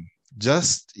Instagram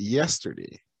just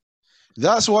yesterday.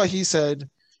 That's what he said.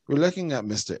 We're looking at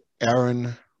Mr.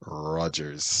 Aaron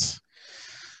Rodgers.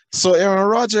 So Aaron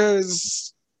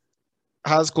Rodgers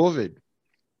has COVID.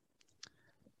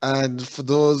 And for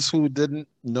those who didn't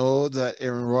know that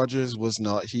Aaron Rodgers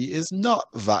he is not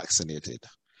vaccinated.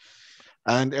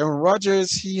 And Aaron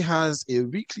Rodgers, he has a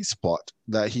weekly spot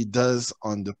that he does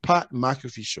on the Pat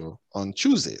McAfee show on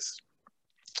Tuesdays.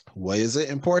 Why is it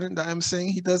important that I'm saying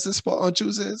he does this spot on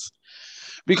Tuesdays?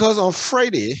 Because on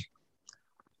Friday,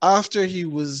 after he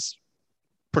was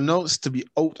pronounced to be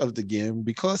out of the game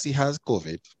because he has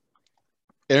COVID,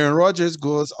 Aaron Rodgers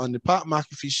goes on the Pat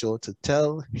McAfee show to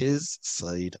tell his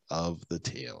side of the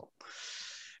tale.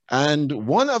 And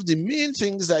one of the main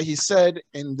things that he said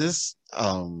in this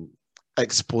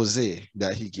expose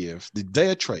that he gave, the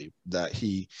diatribe that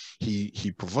he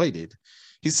provided,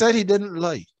 he said he didn't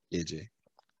lie, AJ.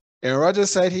 Aaron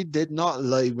Rodgers said he did not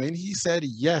lie when he said,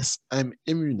 yes, I'm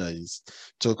immunized,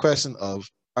 to a question of,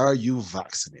 are you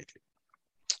vaccinated?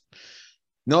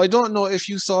 Now, I don't know if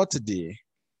you saw today,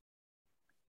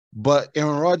 but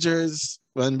Aaron Rodgers,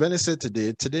 when I said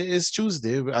today is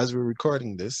Tuesday as we're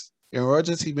recording this, Aaron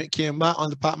Rodgers, he came back on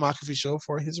the Pat McAfee show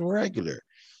for his regular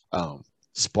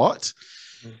spot.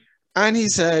 And he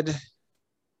said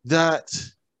that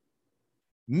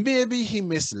maybe he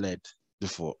misled the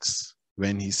folks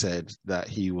when he said that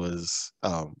he was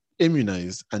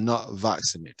immunized and not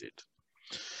vaccinated.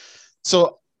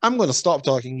 So I'm going to stop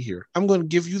talking here. I'm going to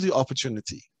give you the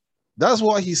opportunity. That's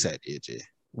what he said, AJ.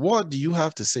 What do you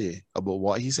have to say about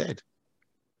what he said?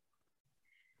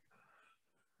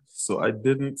 So I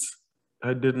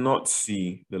did not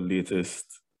see the latest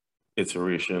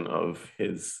iteration of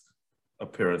his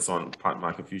appearance on Pat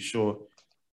McAfee's show,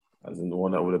 as in the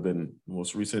one that would have been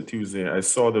most recent Tuesday. I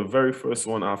saw the very first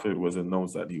one after it was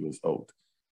announced that he was out.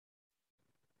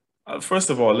 First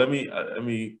of all, let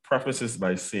me preface this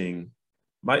by saying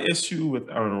my issue with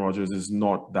Aaron Rodgers is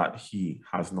not that he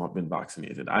has not been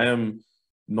vaccinated. I am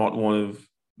not one of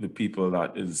the people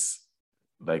that is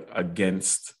like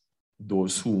against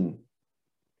those who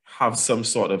have some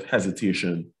sort of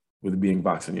hesitation with being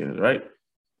vaccinated, right?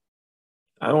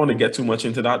 I don't want to get too much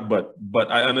into that,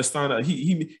 but I understand that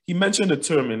he mentioned the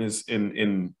term in his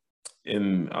in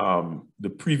the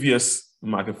previous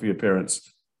McAfee appearance,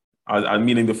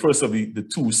 meaning the first of the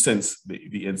two since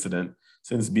the incident,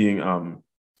 since being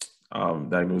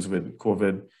diagnosed with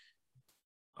COVID.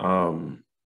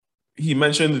 He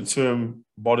mentioned the term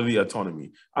bodily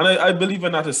autonomy, and I believe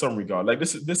in that to some regard. Like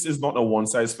this is not a one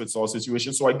size fits all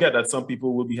situation, so I get that some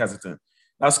people will be hesitant.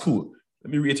 That's cool.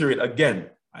 Let me reiterate again.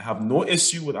 I have no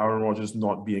issue with Aaron Rodgers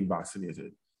not being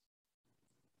vaccinated.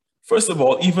 First of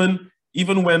all, even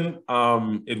when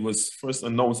it was first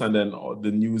announced and then all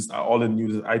the news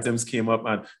items came up,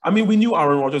 and I mean, we knew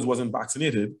Aaron Rodgers wasn't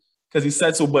vaccinated because he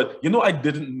said so, but I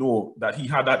didn't know that he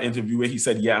had that interview where he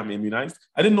said, yeah, I'm immunized.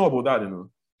 I didn't know about that,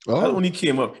 Oh. That only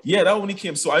came up. Yeah, that only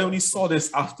came. So I only saw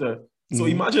this after. So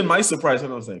imagine my surprise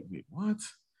when I was like, wait, what?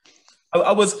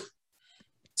 I was...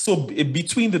 So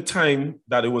between the time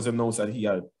that it was announced that he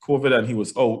had COVID and he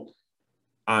was out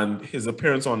and his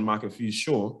appearance on McAfee's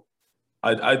show,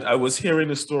 I was hearing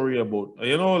the story about,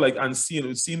 and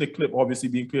seeing the clip obviously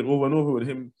being played over and over with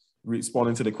him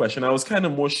responding to the question. I was kind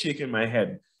of more shaking my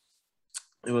head.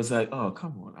 It was like, oh,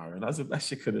 come on, Aaron, that's what that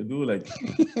shit couldn't do. Like,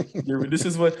 this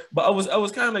is what, but I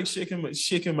was kind of like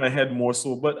shaking my head more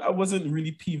so, but I wasn't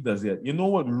really peeved as yet. You know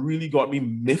what really got me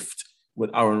miffed with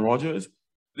Aaron Rodgers?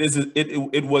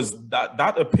 It was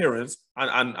that appearance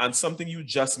and something you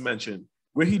just mentioned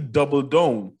where he doubled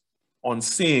down on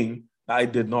saying that I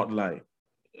did not lie.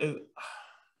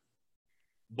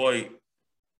 Boy,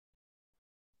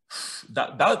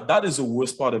 that is the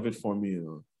worst part of it for me.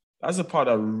 That's the part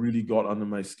that really got under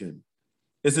my skin.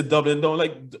 It's a doubling down.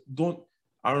 Like,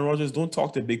 Aaron Rodgers, don't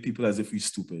talk to big people as if we're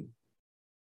stupid.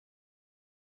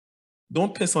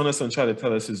 Don't piss on us and try to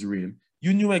tell us it's real.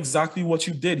 You knew exactly what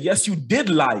you did. Yes, you did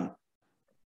lie.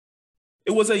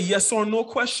 It was a yes or no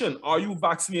question. Are you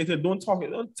vaccinated? Don't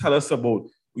tell us about,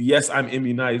 yes, I'm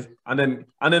immunized, and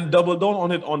then double down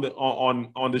on it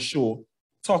on the show,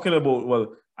 talking about,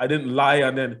 well, I didn't lie,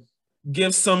 and then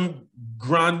give some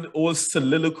grand old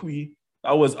soliloquy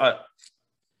that was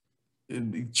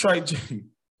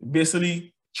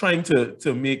basically trying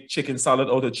to make chicken salad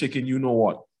out of chicken, you know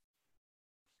what.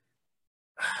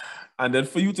 And then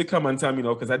for you to come and tell me,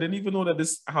 because I didn't even know that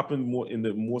this happened more in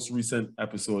the most recent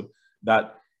episode,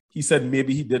 that he said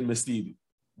maybe he did mislead.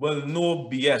 Well, no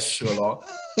BS, Sherlock.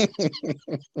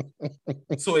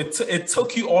 So it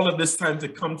took you all of this time to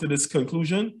come to this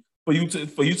conclusion, for you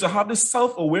to have this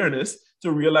self-awareness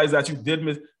to realize that you did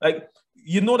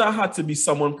that had to be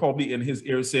someone probably in his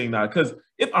ear saying that. Because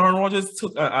if Aaron Rodgers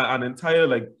took an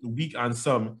entire week and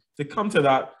some to come to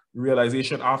that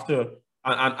realization after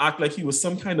and act like he was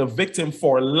some kind of victim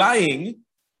for lying,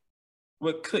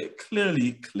 well,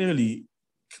 clearly,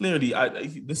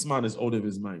 this man is out of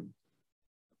his mind.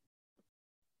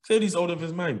 Clearly, he's out of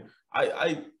his mind.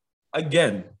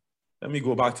 Again, let me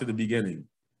go back to the beginning.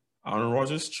 Aaron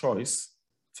Rodgers' choice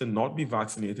to not be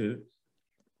vaccinated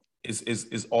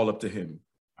is all up to him.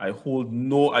 I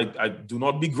do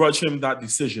not begrudge him that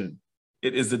decision.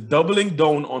 It is the doubling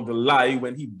down on the lie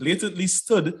when he blatantly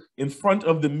stood in front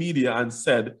of the media and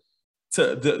said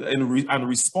and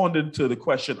responded to the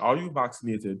question, are you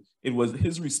vaccinated? It was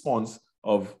his response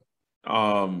of,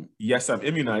 yes, I'm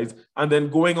immunized. And then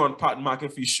going on Pat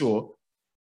McAfee's show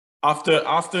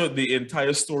after the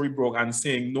entire story broke and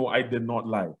saying, no, I did not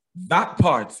lie. That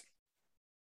part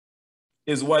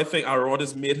is why I think Aaron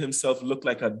Rodgers made himself look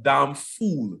like a damn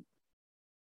fool.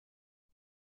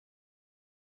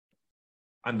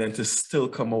 And then to still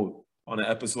come out on an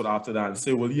episode after that and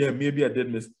say, well, yeah, maybe I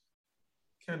did miss.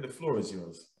 Ken, the floor is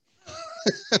yours.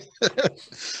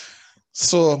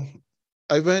 So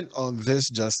I went on #this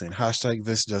just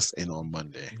in on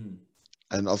Monday. Mm-hmm.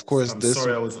 And of course, I'm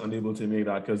sorry I was unable to make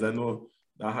that because I know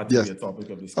that had to be a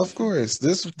topic of discussion. Of course,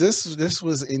 this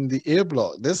was in the A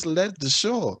block. This led the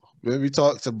show when we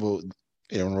talked about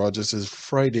Aaron Rodgers'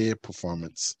 Friday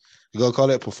performance. You gotta call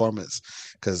it performance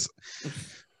because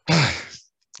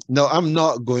No, I'm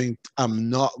not going. I'm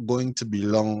not going to be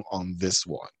long on this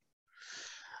one.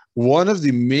 One of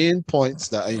the main points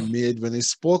that I made when I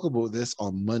spoke about this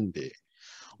on Monday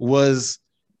was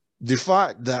the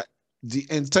fact that the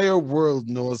entire world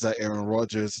knows that Aaron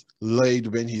Rodgers lied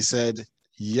when he said,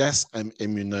 yes, I'm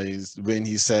immunized, when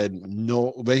he said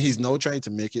no, when he's now trying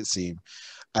to make it seem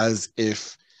as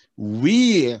if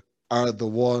we are the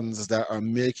ones that are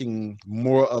making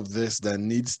more of this than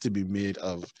needs to be made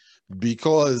of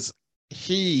because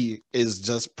he is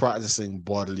just practicing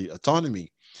bodily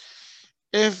autonomy.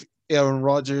 If Aaron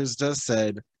Rodgers just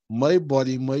said, my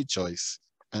body, my choice,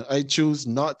 and I choose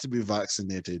not to be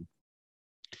vaccinated,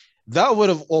 that would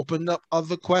have opened up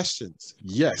other questions.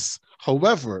 Yes.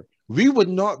 However, we would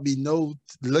not be now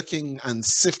looking and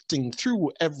sifting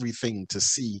through everything to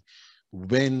see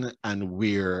when and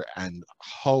where and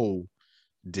how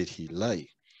did he lie.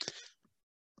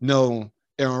 No,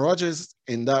 Aaron Rodgers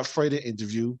in that Friday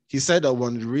interview, he said that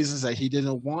one of the reasons that he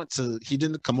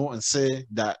didn't come out and say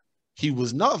that he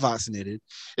was not vaccinated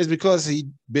is because he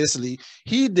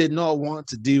did not want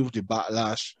to deal with the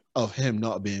backlash of him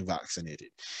not being vaccinated.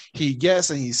 He gets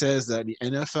and he says that the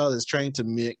NFL is trying to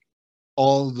make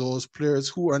all those players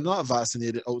who are not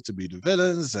vaccinated out to be the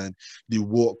villains and the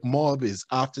woke mob is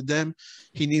after them.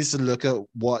 He needs to look at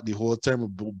what the whole term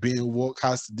of being woke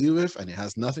has to do with, and it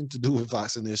has nothing to do with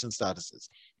vaccination statuses.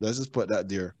 Let's just put that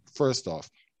there first off.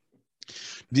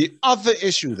 The other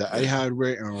issue that I had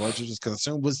where Aaron Rodgers was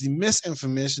concerned was the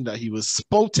misinformation that he was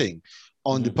spouting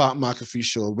on the Pat McAfee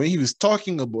show when he was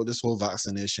talking about this whole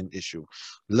vaccination issue.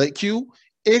 Like you,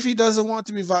 if he doesn't want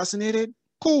to be vaccinated,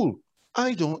 cool.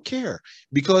 I don't care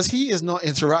because he is not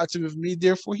interacting with me.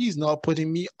 Therefore, he's not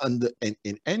putting me under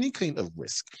in any kind of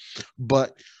risk.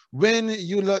 But when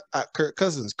you look at Kirk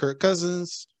Cousins,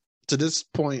 to this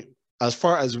point, as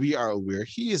far as we are aware,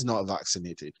 he is not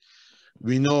vaccinated.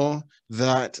 We know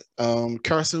that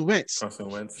Carson Wentz,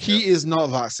 he is not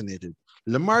vaccinated.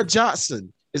 Lamar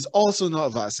Jackson is also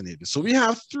not vaccinated. So we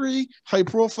have three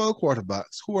high-profile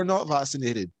quarterbacks who are not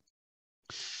vaccinated.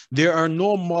 There are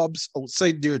no mobs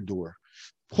outside their door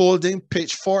holding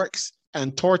pitchforks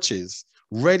and torches,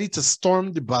 ready to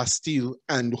storm the Bastille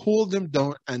and hold them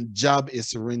down and jab a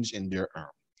syringe in their arm.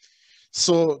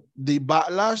 So the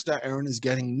backlash that Aaron is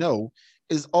getting now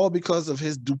is all because of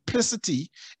his duplicity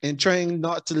in trying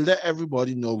not to let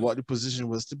everybody know what the position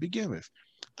was to begin with.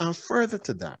 And further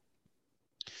to that,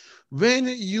 when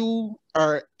you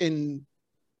are in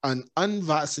an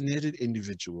unvaccinated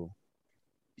individual,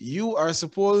 you are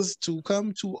supposed to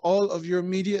come to all of your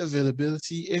media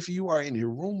availability if you are in a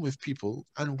room with people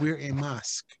and wear a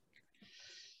mask.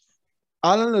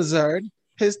 Alan Lazard,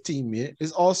 his teammate,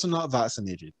 is also not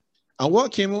vaccinated. And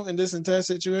what came out in this entire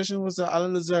situation was that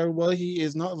Alan Lazard, while he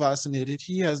is not vaccinated,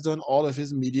 he has done all of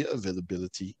his media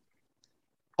availability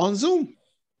on Zoom.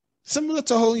 Similar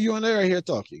to how you and I are here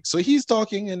talking. So he's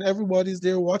talking and everybody's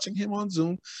there watching him on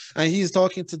Zoom and he's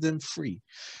talking to them free.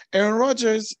 Aaron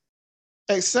Rodgers,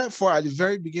 except for at the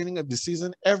very beginning of the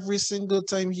season, every single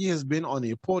time he has been on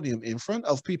a podium in front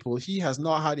of people, he has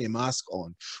not had a mask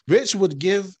on, which would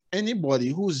give anybody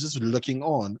who's just looking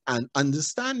on and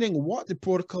understanding what the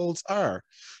protocols are,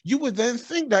 you would then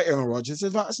think that Aaron Rodgers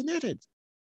is vaccinated.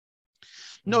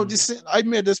 No, I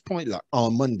made this point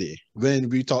on Monday when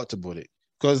we talked about it,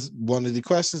 because one of the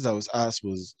questions that was asked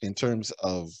was in terms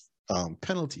of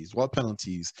penalties. What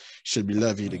penalties should be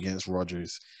levied against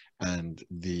Rodgers and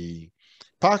the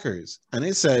Packers? And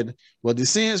it said, well, the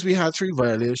Saints, we had 3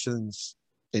 violations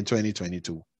in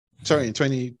 2022. Sorry, in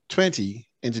 2020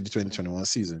 into the 2021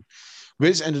 season,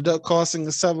 which ended up costing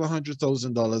us $700,000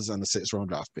 and a 6th-round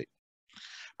draft pick.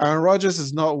 Aaron Rodgers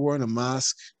is not wearing a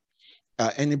mask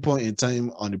at any point in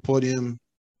time on the podium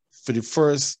for the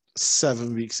first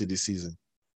 7 weeks of the season.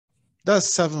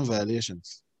 That's 7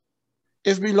 violations.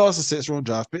 If we lost a 6th-round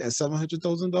draft pick at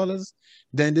 $700,000,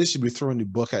 then they should be throwing the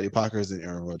book at the Packers and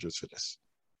Aaron Rodgers for this.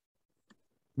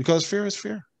 Because fair is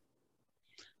fair.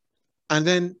 And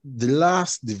then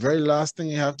the very last thing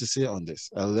you have to say on this,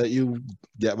 I'll let you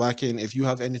get back in if you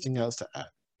have anything else to add.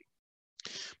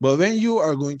 But when you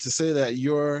are going to say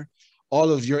that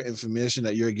all of your information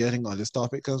that you're getting on this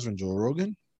topic comes from Joe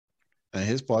Rogan and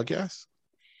his podcast,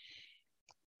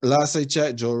 last I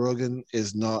checked, Joe Rogan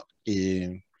is not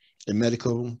a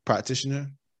medical practitioner.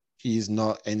 He is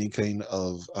not any kind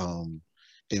of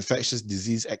infectious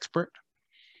disease expert.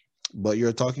 But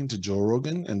you're talking to Joe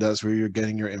Rogan, and that's where you're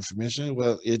getting your information.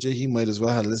 Well, AJ, he might as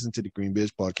well have listened to the Green Bay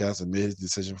podcast and made his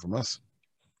decision from us.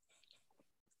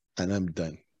 And I'm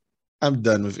done. I'm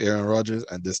done with Aaron Rodgers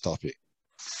and this topic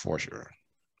for sure.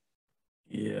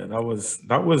 Yeah, that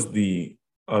was the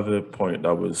other point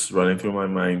that was running through my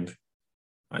mind.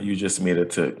 You just made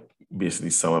it to basically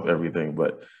sum up everything.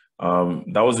 But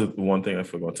that was the one thing I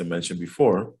forgot to mention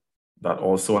before that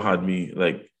also had me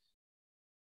like,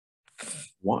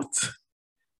 what?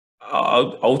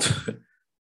 Out.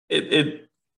 It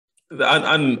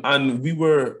and we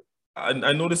were.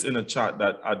 I noticed in a chat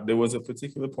that there was a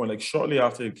particular point, like shortly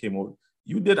after it came out,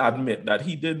 you did admit that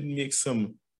he did make that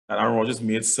Aaron Rodgers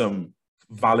made some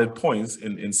valid points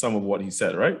in some of what he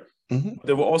said, right? Mm-hmm.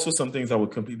 There were also some things that were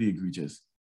completely egregious.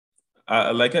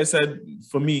 Like I said,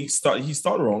 for me, he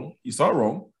started wrong. He started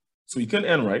wrong, so he couldn't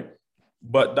end right.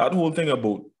 But that whole thing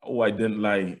about, oh, I didn't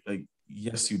lie, like,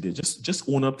 yes, you did. Just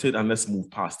own up to it and let's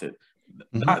move past it.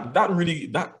 Mm-hmm.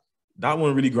 That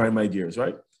one really grind my gears,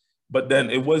 right? But then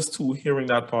it was too hearing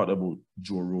that part about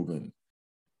Joe Rogan.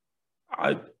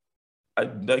 I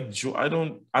like Joe. I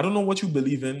don't know what you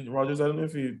believe in, Rogers. I don't know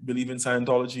if you believe in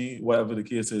Scientology, whatever the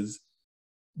case is.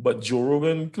 But Joe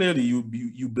Rogan, clearly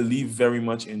you believe very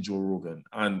much in Joe Rogan.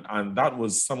 And that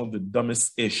was some of the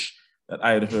dumbest ish that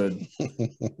I had heard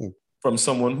from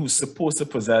someone who's supposed to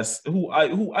possess, who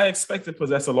I expect to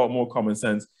possess a lot more common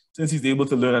sense, since he's able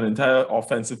to learn an entire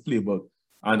offensive playbook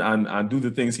and do the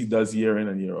things he does year in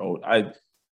and year out.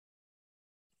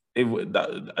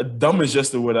 Dumb is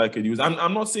just the word I could use.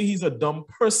 I'm not saying he's a dumb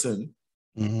person.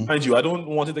 Mm-hmm. Mind you, I don't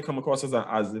want it to come across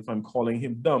as if I'm calling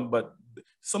him dumb, but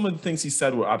some of the things he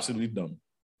said were absolutely dumb.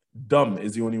 Dumb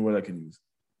is the only word I can use.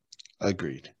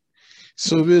 Agreed.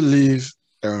 So we'll leave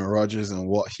Aaron Rodgers and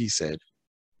what he said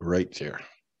right there.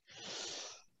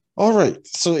 All right.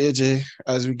 So AJ,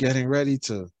 as we're getting ready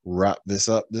to wrap this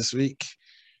up this week,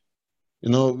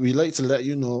 we like to let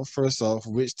you know, first off,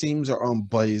 which teams are on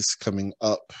buys coming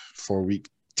up for week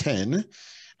 10.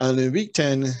 And in week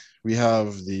 10, we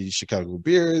have the Chicago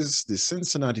Bears, the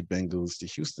Cincinnati Bengals, the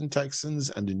Houston Texans,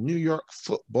 and the New York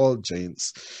Football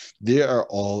Giants. They are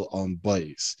all on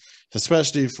buys.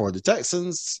 Especially for the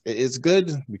Texans, it is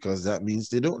good because that means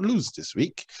they don't lose this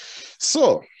week.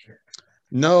 So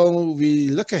now we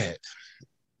look ahead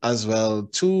as well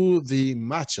to the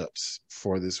matchups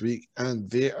for this week, and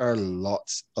there are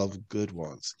lots of good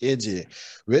ones. AJ,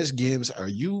 which games are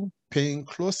you paying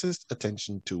closest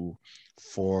attention to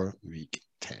for week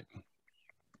 10?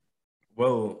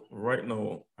 Well, right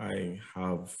now I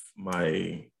have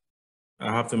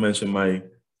to mention my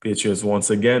Patriots once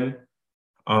again.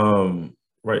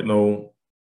 Right now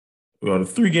we're on a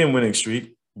 3-game winning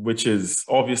streak, which is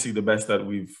obviously the best that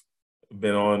we've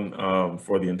been on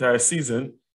for the entire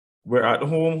season. We're at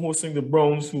home hosting the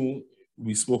Browns, who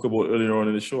we spoke about earlier on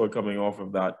in the show, coming off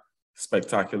of that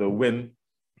spectacular win.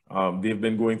 They've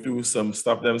been going through some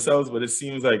stuff themselves, but it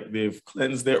seems like they've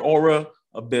cleansed their aura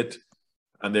a bit,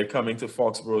 and they're coming to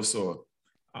Foxborough. So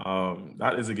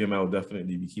that is a game I'll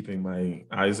definitely be keeping my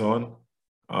eyes on.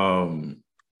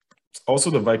 Also,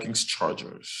 the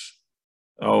Vikings-Chargers.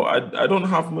 Oh, I don't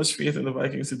have much faith in the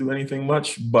Vikings to do anything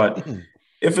much, but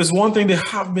if it's one thing they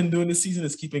have been doing this season,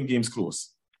 is keeping games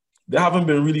close. They haven't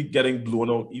been really getting blown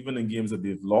out, even in games that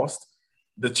they've lost.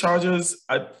 The Chargers,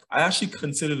 I actually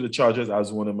consider the Chargers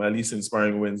as one of my least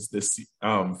inspiring wins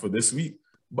for this week,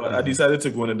 but I decided to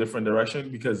go in a different direction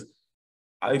because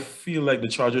I feel like the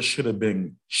Chargers should have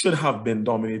been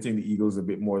dominating the Eagles a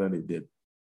bit more than they did.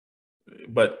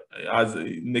 But as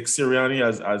Nick Sirianni,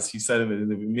 as he said in the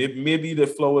interview, maybe the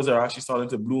flowers are actually starting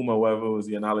to bloom, or whatever was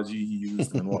the analogy he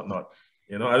used and whatnot.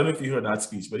 I don't know if you heard that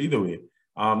speech, but either way,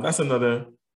 that's another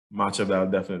matchup that I'll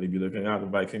definitely be looking at, the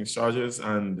Vikings Chargers.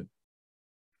 And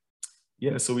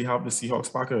yeah, so we have the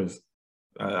Seahawks Packers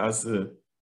as the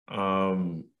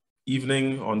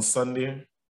evening on Sunday.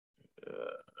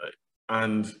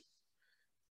 And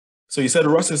so you said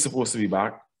Russ is supposed to be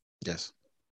back. Yes.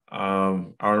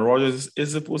 Aaron Rodgers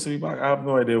is supposed to be back. I have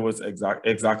no idea what's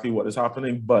exactly what is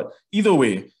happening, but either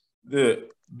way,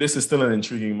 this is still an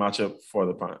intriguing matchup for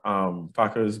the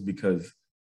Packers because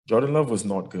Jordan Love was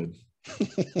not good.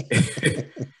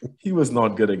 He was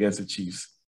not good against the Chiefs,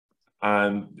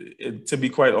 and to be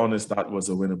quite honest, that was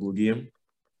a winnable game.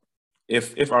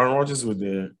 If Aaron Rodgers were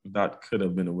there, that could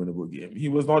have been a winnable game. He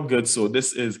was not good, so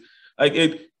this is like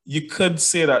it. You could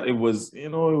say that it was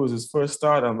his first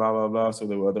start and blah, blah, blah. So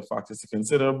there were other factors to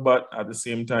consider. But at the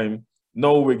same time,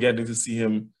 no, we're getting to see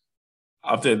him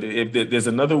if there's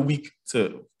another week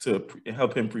to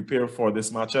help him prepare for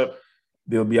this matchup.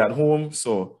 They'll be at home.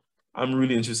 So I'm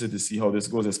really interested to see how this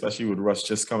goes, especially with Russ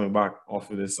just coming back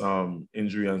off of this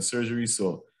injury and surgery.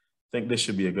 So I think this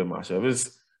should be a good matchup.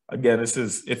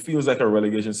 It feels like a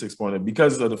relegation 6-pointer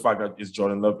because of the fact that it's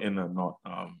Jordan Love in and not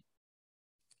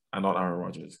Aaron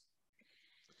Rodgers.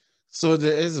 So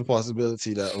there is a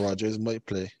possibility that Rodgers might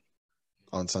play.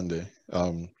 on Sunday.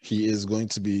 He is going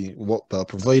to be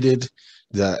provided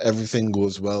that everything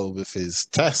goes well with his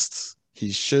tests.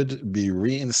 He should be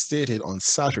reinstated on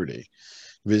Saturday,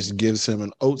 which gives him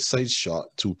an outside shot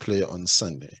to play on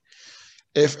Sunday.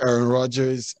 If Aaron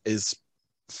Rodgers is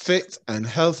fit and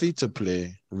healthy to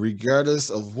play, regardless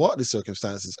of what the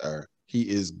circumstances are, he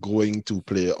is going to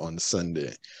play on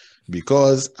Sunday.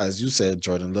 Because, as you said,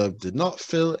 Jordan Love did not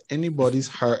fill anybody's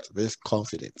heart with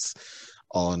confidence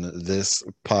on this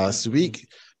past week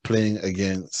playing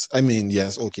against,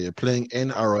 yes, okay, playing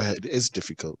in Arrowhead is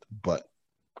difficult, but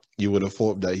you would have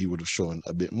hoped that he would have shown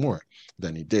a bit more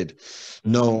than he did.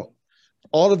 Now,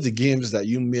 all of the games that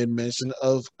you made mention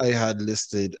of, I had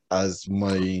listed as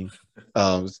my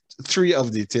 3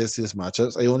 of the tastiest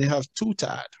matchups. I only have 2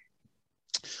 to add.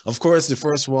 Of course, the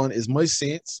first one is my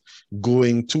Saints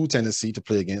going to Tennessee to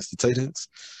play against the Titans.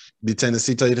 The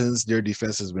Tennessee Titans, their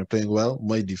defense has been playing well.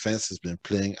 My defense has been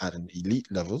playing at an elite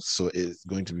level. So it's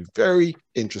going to be very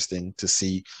interesting to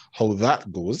see how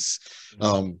that goes.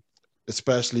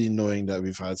 Especially knowing that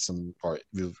we've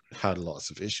had lots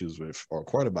of issues with our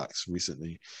quarterbacks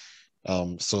recently.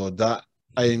 So that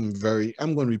I'm going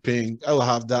to be paying, I will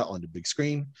have that on the big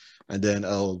screen, and then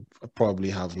I'll probably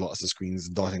have lots of screens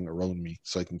dotting around me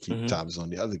so I can keep tabs on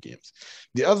the other games.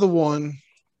 The other one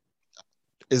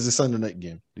is the Sunday night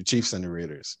game, the Chiefs and the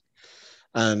Raiders.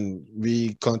 And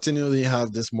we continually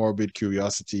have this morbid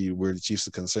curiosity where the Chiefs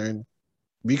are concerned.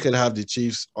 We could have the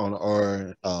Chiefs on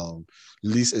our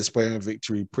least inspiring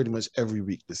victory pretty much every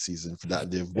week this season for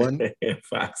that they've won.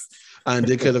 Facts. And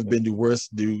they could have been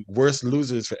the worst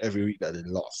losers for every week that they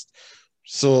lost.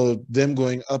 So them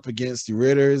going up against the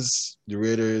Raiders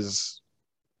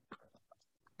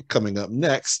coming up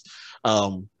next.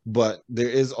 But there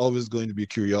is always going to be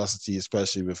curiosity,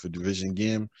 especially with a division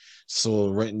game.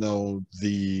 So right now,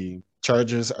 the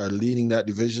Chargers are leading that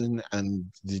division, and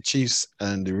the Chiefs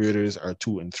and the Raiders are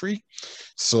 2 and 3.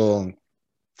 So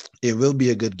it will be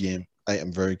a good game. I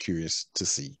am very curious to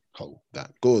see how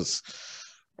that goes.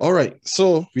 All right.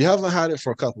 So we haven't had it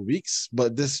for a couple of weeks,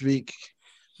 but this week,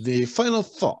 the final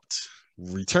thought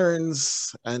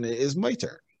returns, and it is my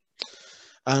turn.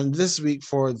 And this week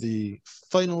for the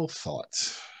final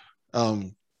thought,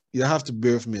 you have to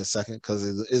bear with me a second because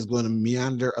it is going to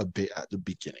meander a bit at the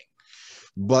beginning.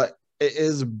 But it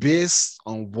is based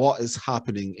on what is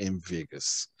happening in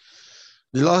Vegas.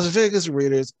 The Las Vegas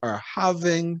Raiders are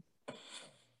having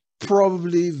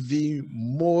probably the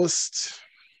most,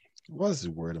 what's the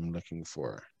word I'm looking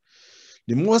for?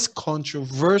 The most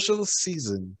controversial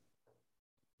season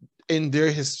in their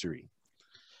history.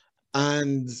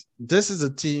 And this is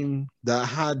a team that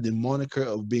had the moniker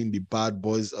of being the bad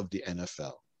boys of the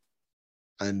NFL.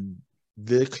 And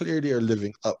they clearly are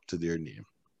living up to their name.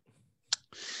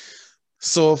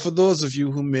 So for those of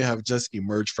you who may have just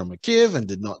emerged from a cave and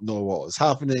did not know what was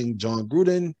happening, John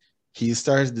Gruden, he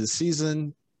started the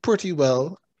season pretty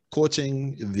well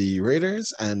coaching the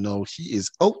Raiders, and now he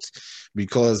is out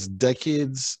because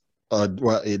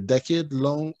a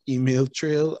decade-long email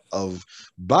trail of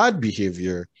bad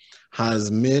behavior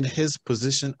has made his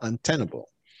position untenable,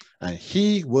 and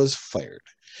he was fired.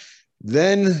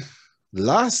 Then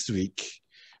last week,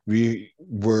 we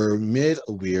were made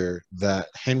aware that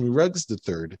Henry Ruggs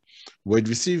III,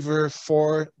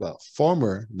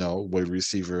 former wide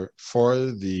receiver for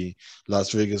the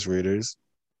Las Vegas Raiders,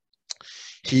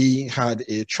 he had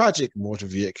a tragic motor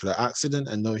vehicular accident,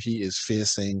 and now he is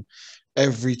facing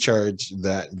every charge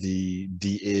that the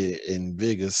DA in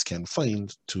Vegas can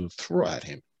find to throw at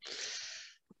him.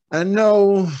 And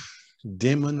now,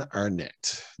 Damon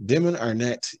Arnett. Damon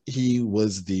Arnett, he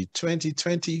was the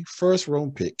 2020 first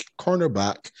round pick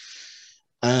cornerback,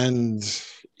 and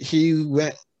he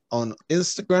went on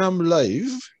Instagram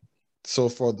Live, so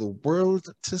for the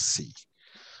world to see.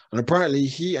 And apparently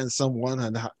he and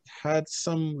someone had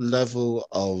some level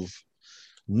of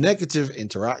negative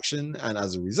interaction, and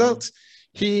as a result,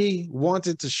 he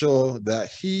wanted to show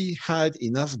that he had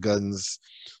enough guns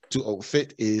to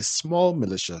outfit a small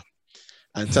militia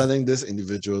and telling this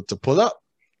individual to pull up.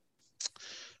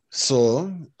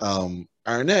 So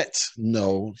Arnett,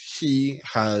 no, he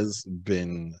has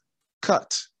been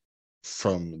cut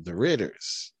from the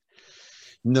Raiders.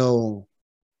 No,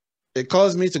 it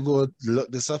caused me to go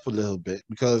look this up a little bit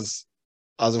because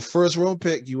as a first round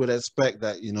pick, you would expect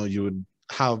that, you would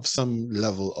have some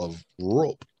level of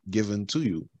rope given to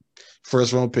you.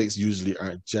 First round picks usually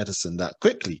aren't jettisoned that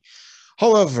quickly.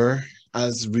 However, I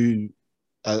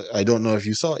don't know if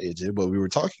you saw AJ, but we were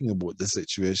talking about this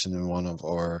situation in one of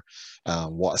our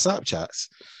WhatsApp chats.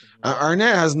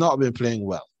 Arnett has not been playing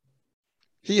well.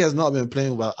 He has not been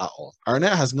playing well at all.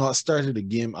 Arnett has not started a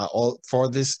game at all for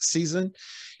this season.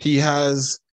 He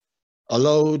has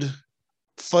allowed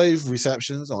 5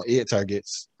 receptions on 8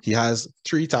 targets. He has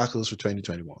 3 tackles for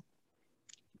 2021.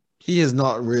 He has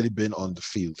not really been on the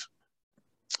field.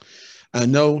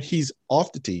 And now he's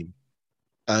off the team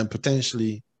and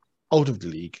potentially out of the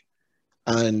league.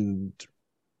 And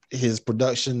his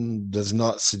production does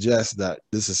not suggest that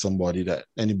this is somebody that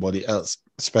anybody else,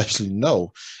 especially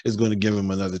no, is going to give him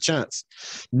another chance.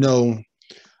 No,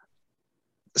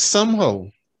 somehow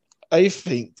I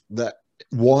think that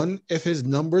one, if his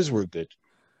numbers were good,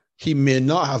 he may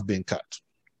not have been cut.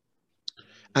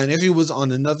 And if he was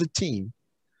on another team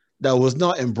that was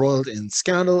not embroiled in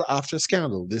scandal after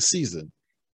scandal this season,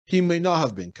 he may not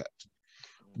have been cut.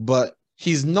 But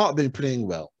he's not been playing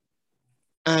well.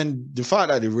 And the fact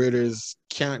that the Raiders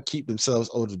can't keep themselves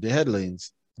out of the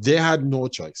headlines, they had no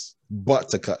choice but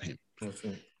to cut him.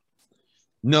 Okay.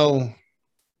 Now,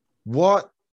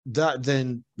 what that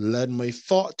then led my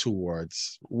thought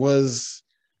towards was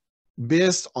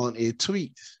based on a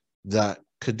tweet that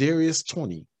Kadarius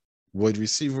Toney, wide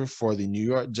receiver for the New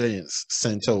York Giants,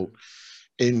 sent out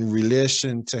in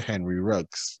relation to Henry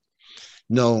Ruggs.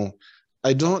 Now,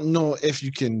 I don't know if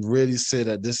you can really say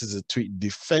that this is a tweet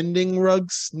defending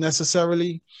Ruggs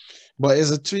necessarily, but it's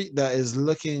a tweet that is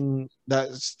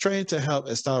that's trying to help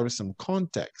establish some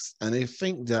context. And I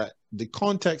think that the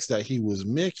context that he was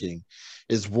making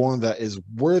is one that is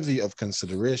worthy of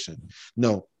consideration.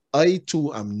 No, I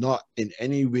too am not in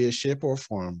any way, shape, or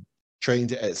form trying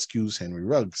to excuse Henry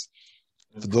Ruggs.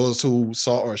 For those who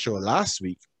saw our show last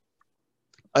week,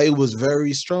 I was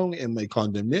very strong in my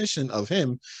condemnation of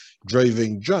him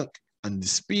driving drunk and the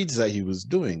speeds that he was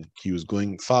doing. He was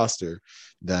going faster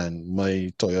than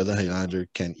my Toyota Highlander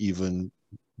can even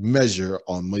measure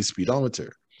on my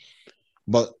speedometer.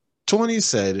 But Tony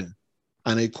said,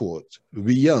 and I quote,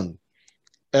 "We young,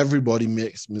 everybody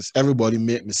make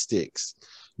mistakes.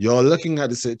 Y'all looking at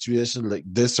the situation like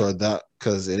this or that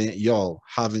because it ain't y'all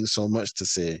having so much to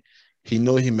say. He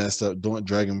know he messed up. Don't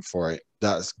drag him for it.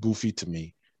 That's goofy to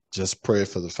me. Just pray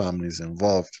for the families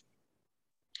involved."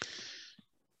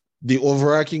 The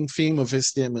overarching theme of his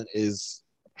statement is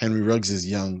Henry Ruggs is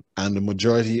young, and the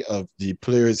majority of the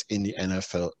players in the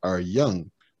NFL are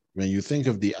young. When you think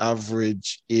of the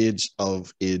average age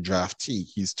of a draftee,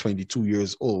 he's 22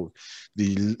 years old.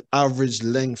 The average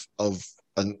length of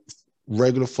a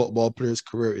regular football player's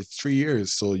career is 3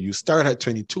 years. So you start at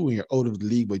 22 and you're out of the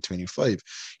league by 25.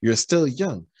 You're still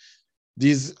young.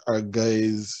 These are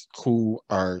guys who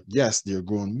are, yes, they're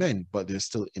grown men, but they're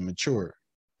still immature.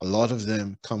 A lot of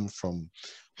them come from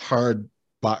hard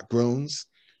backgrounds,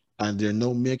 and they're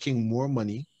now making more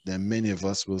money than many of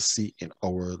us will see in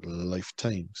our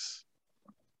lifetimes.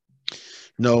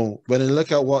 Now, when I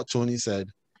look at what Tony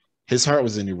said, his heart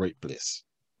was in the right place.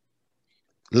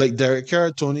 Like Derek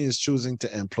Carr, Tony is choosing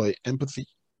to employ empathy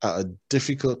at a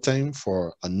difficult time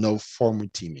for a now former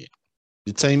teammate.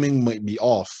 The timing might be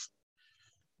off,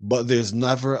 but there's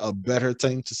never a better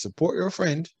time to support your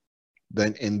friend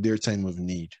than in their time of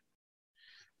need.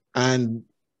 And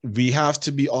we have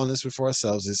to be honest with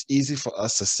ourselves. It's easy for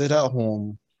us to sit at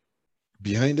home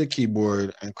behind the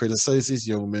keyboard and criticize these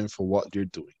young men for what they're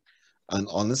doing. And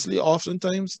honestly,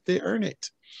 oftentimes they earn it.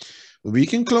 We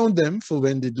can clown them for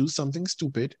when they do something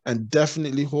stupid and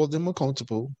definitely hold them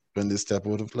accountable when they step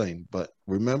out of line. But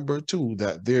remember too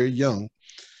that they're young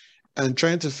and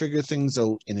trying to figure things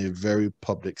out in a very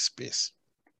public space.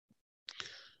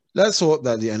 Let's hope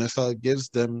that the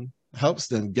NFL helps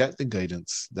them get the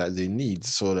guidance that they need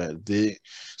so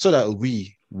that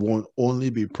we won't only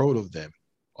be proud of them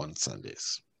on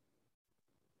Sundays.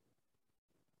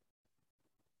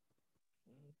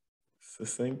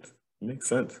 Succinct. Makes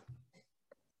sense.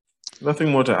 Nothing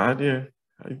more to add here.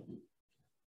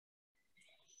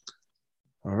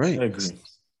 All right. I agree.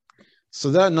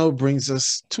 So that now brings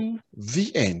us to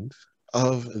the end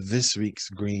of this week's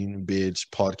Green Beige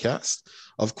podcast.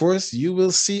 Of course, you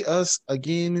will see us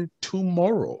again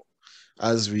tomorrow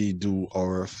as we do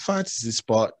our fantasy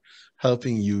spot,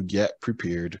 helping you get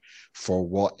prepared for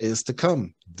what is to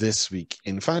come this week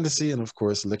in fantasy, and of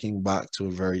course, looking back to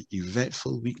a very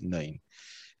eventful week 9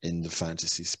 in the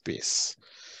fantasy space.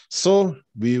 So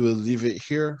we will leave it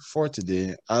here for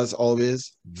today. As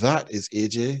always, that is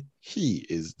AJ. He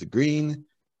is the green.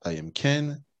 I am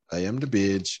Ken. I am the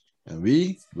beige. And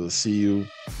we will see you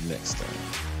next time.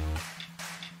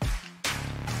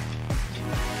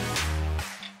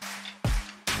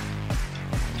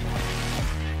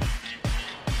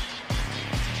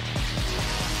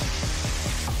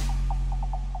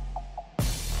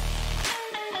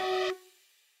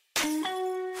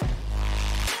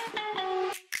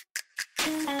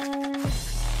 Bye.